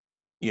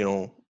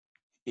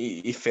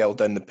 he fell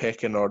down the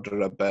pecking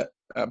order a bit.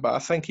 But I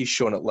think he's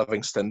shown at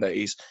Livingston that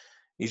he's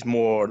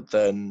more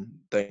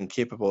than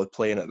capable of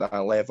playing at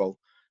that level.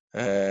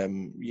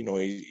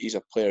 He's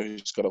a player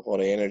who's got a lot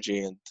of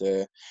energy, and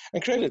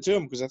credit to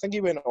him, because I think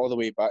he went all the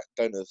way back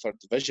down to the third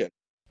division.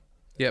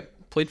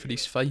 Yep, played for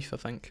East Fife, I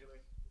think.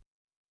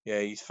 Yeah,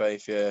 East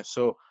Fife, yeah.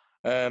 So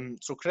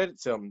credit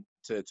to him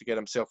to get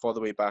himself all the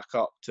way back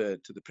up to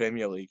the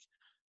Premier League.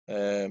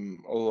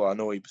 Although I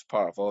know he was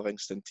part of a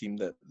Livingston team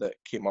that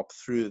came up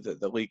through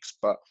the leagues,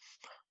 but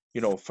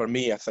for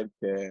me, I think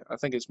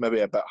it's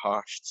maybe a bit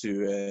harsh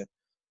to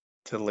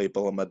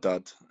label him a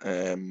dud.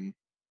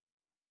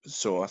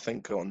 So I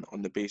think on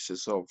the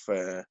basis of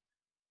that,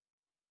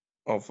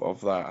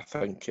 I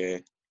think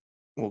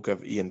we'll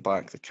give Ian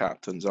Black the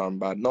captain's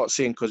armband. Not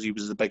saying because he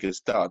was the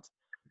biggest dud,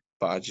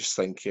 but I just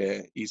think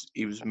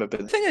he was maybe...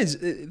 The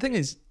thing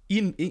is,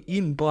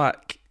 Ian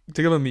Black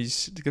to give him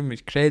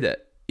his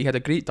credit, he had a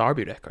great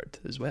derby record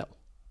as well.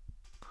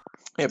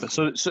 Yeah, but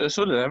so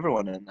did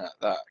everyone in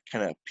that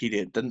kind of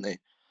period, didn't they?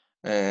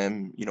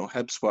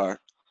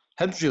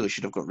 Hibs really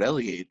should have got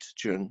relegated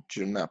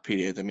during that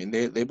period. I mean,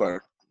 they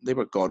were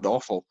god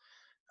awful.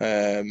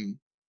 And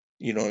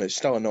it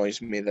still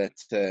annoys me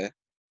that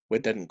we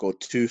didn't go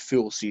 2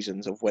 full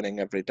seasons of winning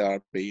every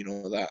derby.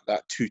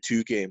 That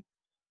 2-2 game.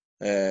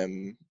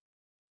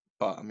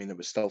 But I mean, it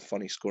was still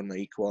funny scoring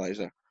the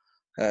equaliser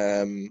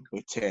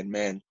with 10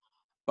 men.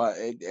 But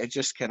it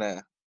just kind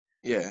of,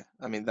 yeah.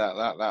 I mean,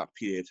 that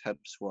period,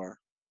 Hibs were.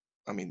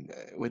 I mean,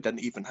 we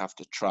didn't even have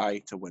to try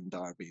to win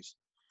derbies.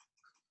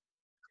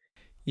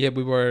 Yeah,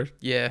 we were.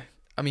 Yeah,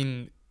 I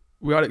mean,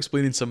 we are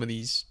explaining some of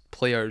these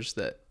players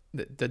that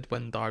did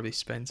win derby,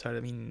 Spencer.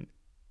 I mean,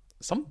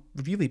 some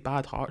really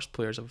bad Hearts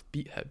players have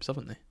beat Hibs,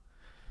 haven't they?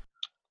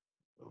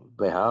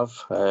 They have.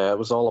 It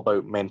was all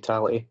about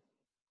mentality.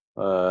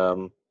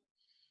 Um,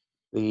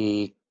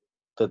 the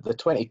the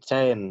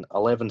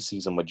 2010-11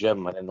 season with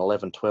Jim and then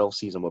 11-12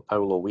 season with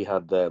Paulo, we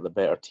had the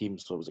better team,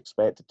 so it was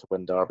expected to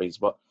win derbies.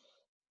 But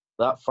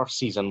that first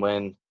season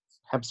when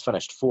Hibs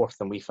finished fourth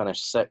and we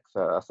finished sixth,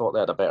 I thought they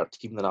had a better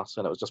team than us,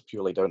 and it was just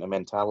purely down to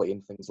mentality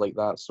and things like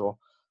that. So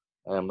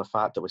the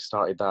fact that we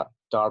started that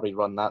derby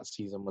run that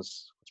season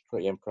was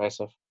pretty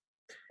impressive.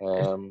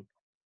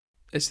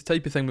 It's the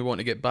type of thing we want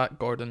to get back,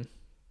 Gordon.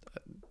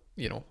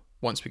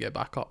 Once we get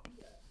back up.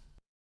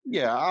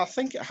 Yeah, I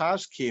think it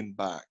has came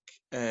back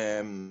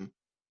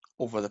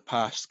over the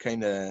past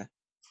kind of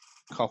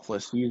couple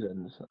of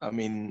seasons. I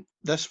mean,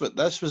 this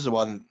was the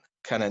one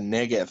kind of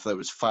negative that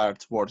was fired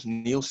towards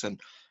Nielsen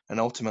and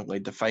ultimately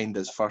defined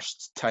his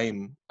first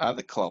time at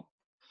the club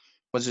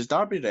was his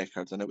derby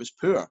record, and it was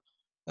poor.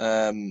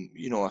 I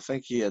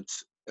think he had.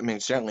 I mean,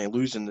 certainly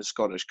losing the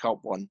Scottish Cup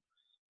one.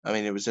 I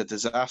mean, it was a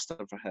disaster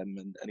for him,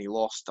 and he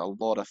lost a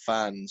lot of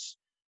fans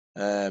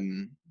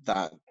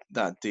that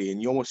day.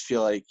 And you almost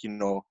feel like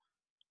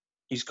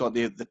he's got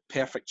the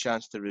perfect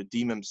chance to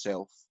redeem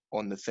himself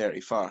on the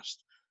 31st.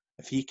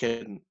 If he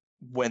can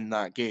win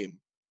that game,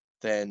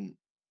 then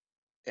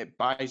it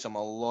buys him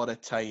a lot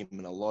of time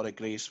and a lot of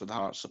grace with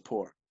Hearts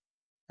support.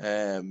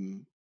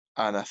 And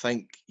I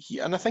think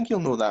he'll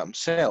know that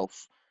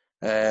himself.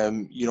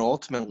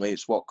 Ultimately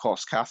it's what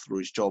cost Cathro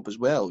his job as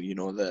well.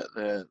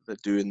 The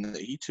doing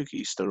that he took at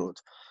Easter Road.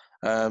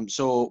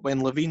 So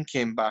when Levine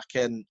came back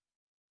in,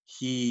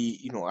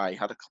 I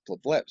had a couple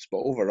of blips, but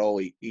overall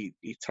he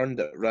turned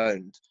it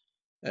around,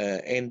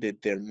 ended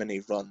their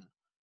mini run,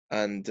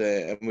 and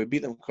we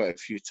beat them quite a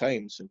few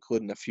times,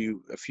 including a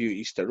few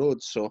Easter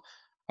Roads. So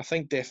I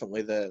think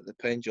definitely the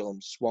pendulum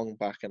swung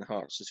back in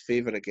Hearts'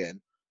 favour again.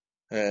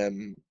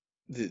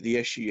 The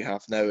issue you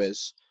have now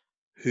is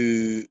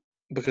who,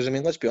 because I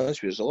mean, let's be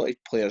honest with you, there's a lot of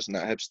players in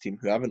that Hibs team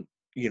who haven't,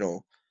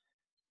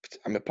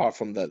 apart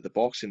from the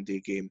Boxing Day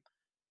game.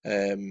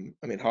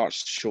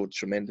 Hearts showed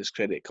tremendous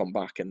credit to come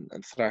back and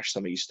thrash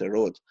some Easter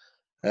Road.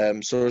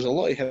 So there's a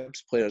lot of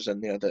Hibs players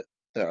in there that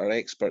are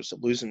experts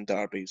at losing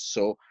derbies.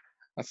 So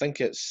I think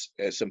it's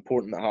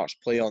important that Hearts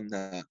play on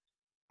that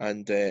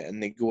and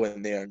they go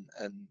in there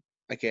and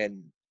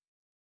again,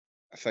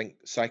 I think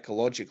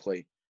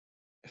psychologically,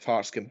 if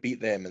Hearts can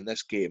beat them in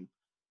this game,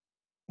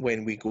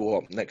 when we go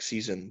up next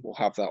season, we'll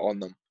have that on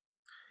them.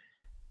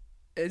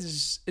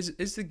 Is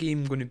the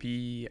game going to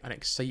be an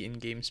exciting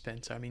game,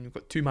 Spencer? I mean, we've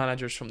got two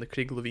managers from the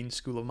Craig Levine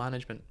School of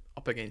Management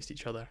up against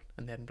each other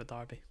in the Edinburgh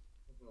Derby.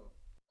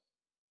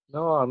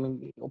 No, I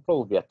mean, it'll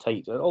probably be a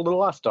tight. Although the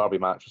last derby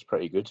match was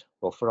pretty good.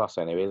 Well, for us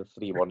anyway, the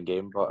 3-1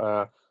 game.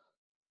 But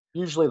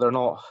usually they're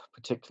not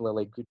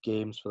particularly good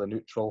games for the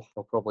neutral.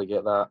 We'll probably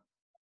get that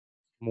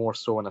more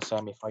so in a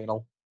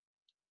semi-final.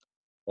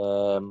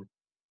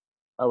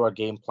 Our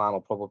game plan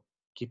will probably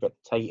keep it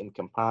tight and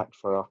compact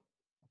for a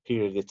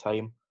period of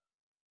time.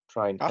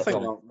 Try and I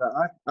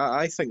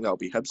think that'll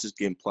be Hibs'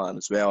 game plan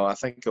as well. I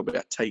think it'll be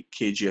a tight,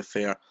 cagey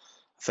affair.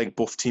 I think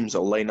both teams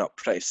will line up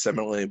pretty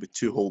similarly with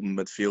two holding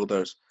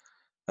midfielders.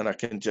 And I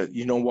can just,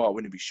 I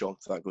wouldn't be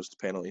shocked if that goes to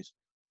penalties.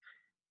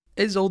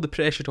 Is all the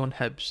pressure on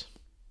Hibs?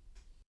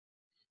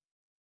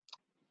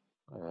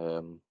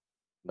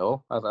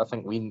 No, I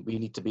think we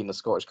need to be in the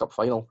Scottish Cup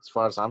final, as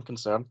far as I'm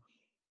concerned.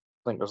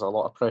 I think there's a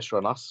lot of pressure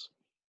on us.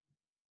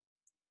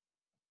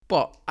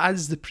 But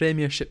as the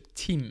Premiership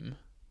team,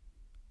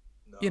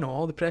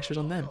 all the pressure's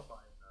on them.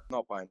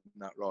 Not buying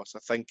that, Ross. I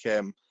think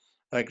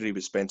I agree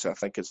with Spencer. I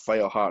think it's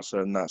vital Hearts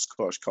are in that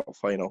Scottish Cup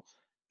final.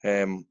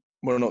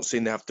 We're not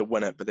saying they have to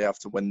win it, but they have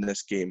to win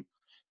this game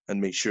and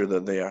make sure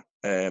they're there.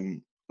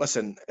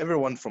 Listen,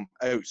 everyone from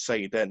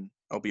outside in,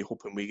 I'll be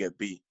hoping we get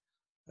beat.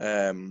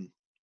 They'll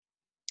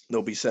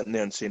be sitting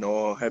there and saying,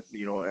 "Oh,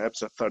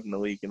 Hibs are third in the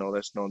league and all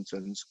this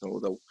nonsense."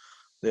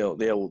 They'll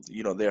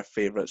they're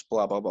favourites,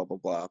 blah blah blah blah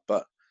blah.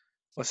 But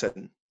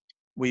listen,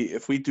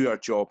 if we do our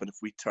job and if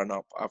we turn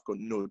up, I've got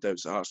no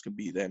doubts that Hearts can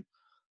beat them.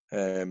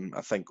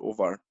 I think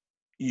over,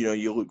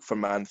 you look for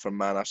man,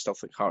 I still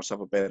think Hearts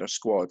have a better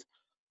squad.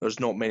 There's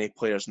not many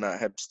players in that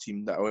Hibs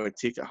team that I would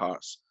take at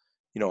Hearts.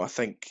 I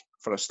think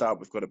for a start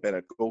we've got a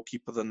better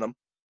goalkeeper than them.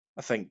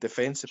 I think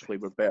defensively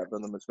we're better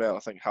than them as well. I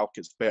think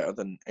Halkett's better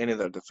than any of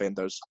their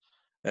defenders.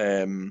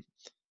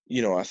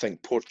 I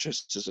think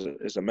Porteous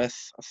is a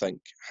myth. I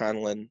think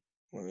Hanlon,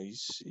 well,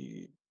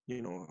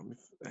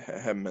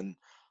 him and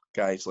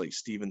guys like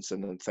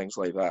Stevenson and things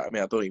like that. I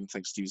mean, I don't even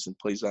think Stevenson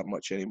plays that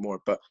much anymore.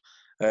 But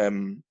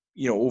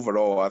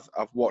overall,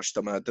 I've watched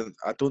them, and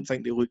I don't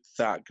think they look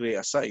that great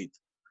a side.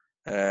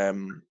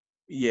 They're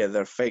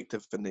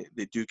effective and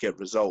they do get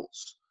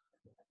results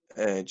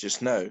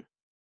just now.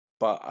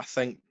 But I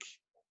think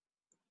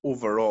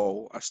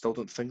overall, I still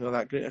don't think they're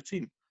that great a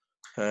team.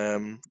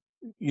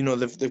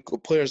 They've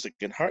got players that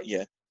can hurt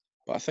you,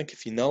 but I think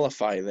if you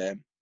nullify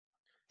them,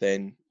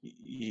 then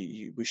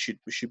we should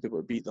be able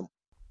to beat them.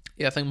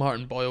 Yeah, I think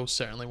Martin Boyle's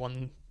certainly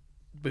one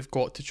we've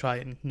got to try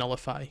and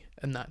nullify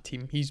in that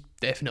team. He's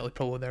definitely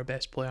probably their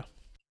best player.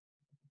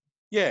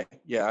 Yeah,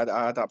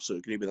 I'd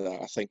absolutely agree with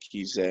that. I think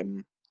he's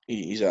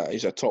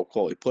a top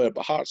quality player,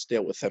 but Hearts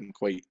dealt with him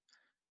quite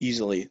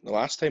easily. The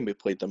last time we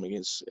played them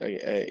against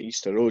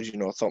Easter Road,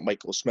 I thought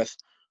Michael Smith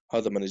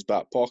had him in his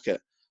back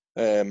pocket.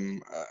 I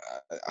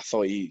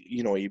thought he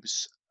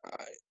was.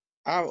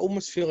 I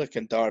almost feel like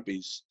in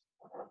derbies,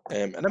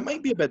 and it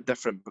might be a bit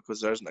different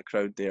because there isn't a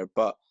crowd there,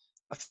 but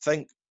I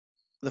think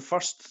the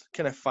first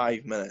kind of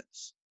 5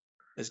 minutes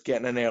is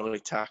getting an early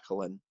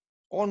tackle in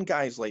on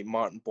guys like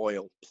Martin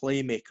Boyle,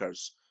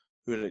 playmakers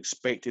who are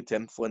expected to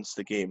influence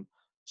the game.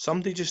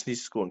 Somebody just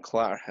needs to go and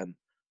clatter him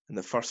in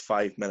the first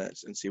 5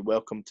 minutes and say,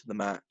 welcome to the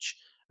match.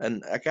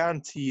 And I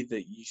guarantee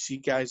that you see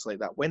guys like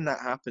that, when that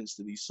happens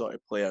to these sort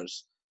of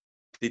players,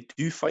 they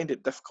do find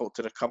it difficult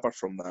to recover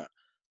from that.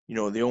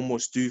 They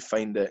almost do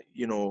find it,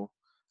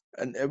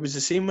 and it was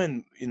the same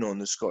when, in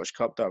the Scottish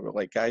Cup, that were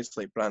like guys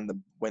like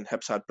Brandon, when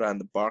Hibs had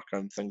Brandon Barker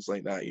and things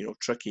like that,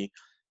 tricky,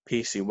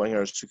 pacey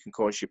wingers who can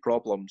cause you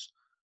problems.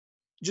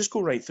 Just go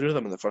right through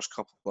them in the first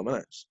couple of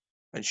minutes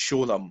and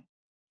show them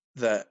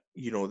that,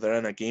 they're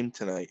in a game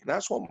tonight. And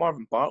that's what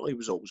Marvin Bartley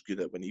was always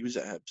good at when he was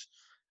at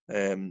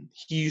Hibs.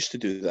 He used to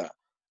do that.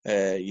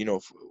 As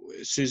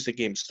soon as the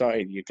game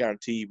started, you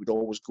guarantee he would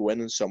always go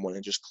in on someone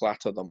and just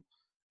clatter them.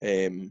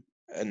 And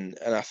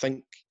I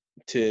think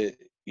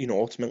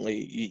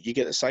ultimately you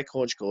get the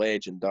psychological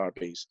edge in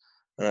derbies.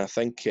 And I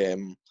think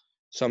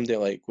somebody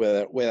like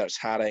whether it's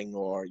Haring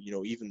or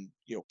even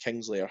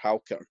Kingsley or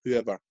Halkett or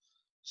whoever,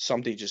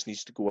 somebody just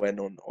needs to go in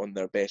on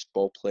their best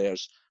ball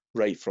players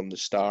right from the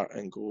start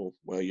and go,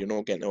 well, you're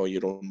not getting all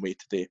your own way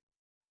today.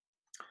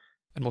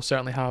 And we'll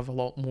certainly have a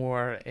lot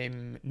more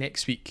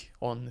next week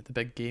on the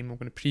big game. We're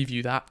going to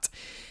preview that.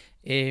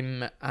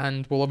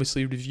 And we'll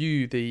obviously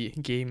review the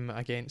game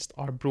against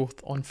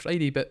Arbroath on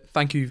Friday. But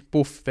thank you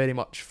both very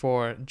much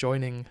for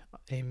joining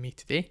me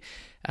today.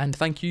 And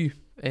thank you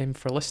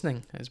for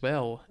listening as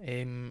well.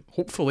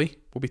 Hopefully,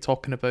 we'll be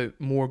talking about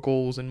more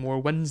goals and more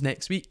wins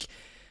next week.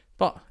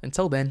 But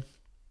until then,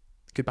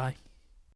 goodbye.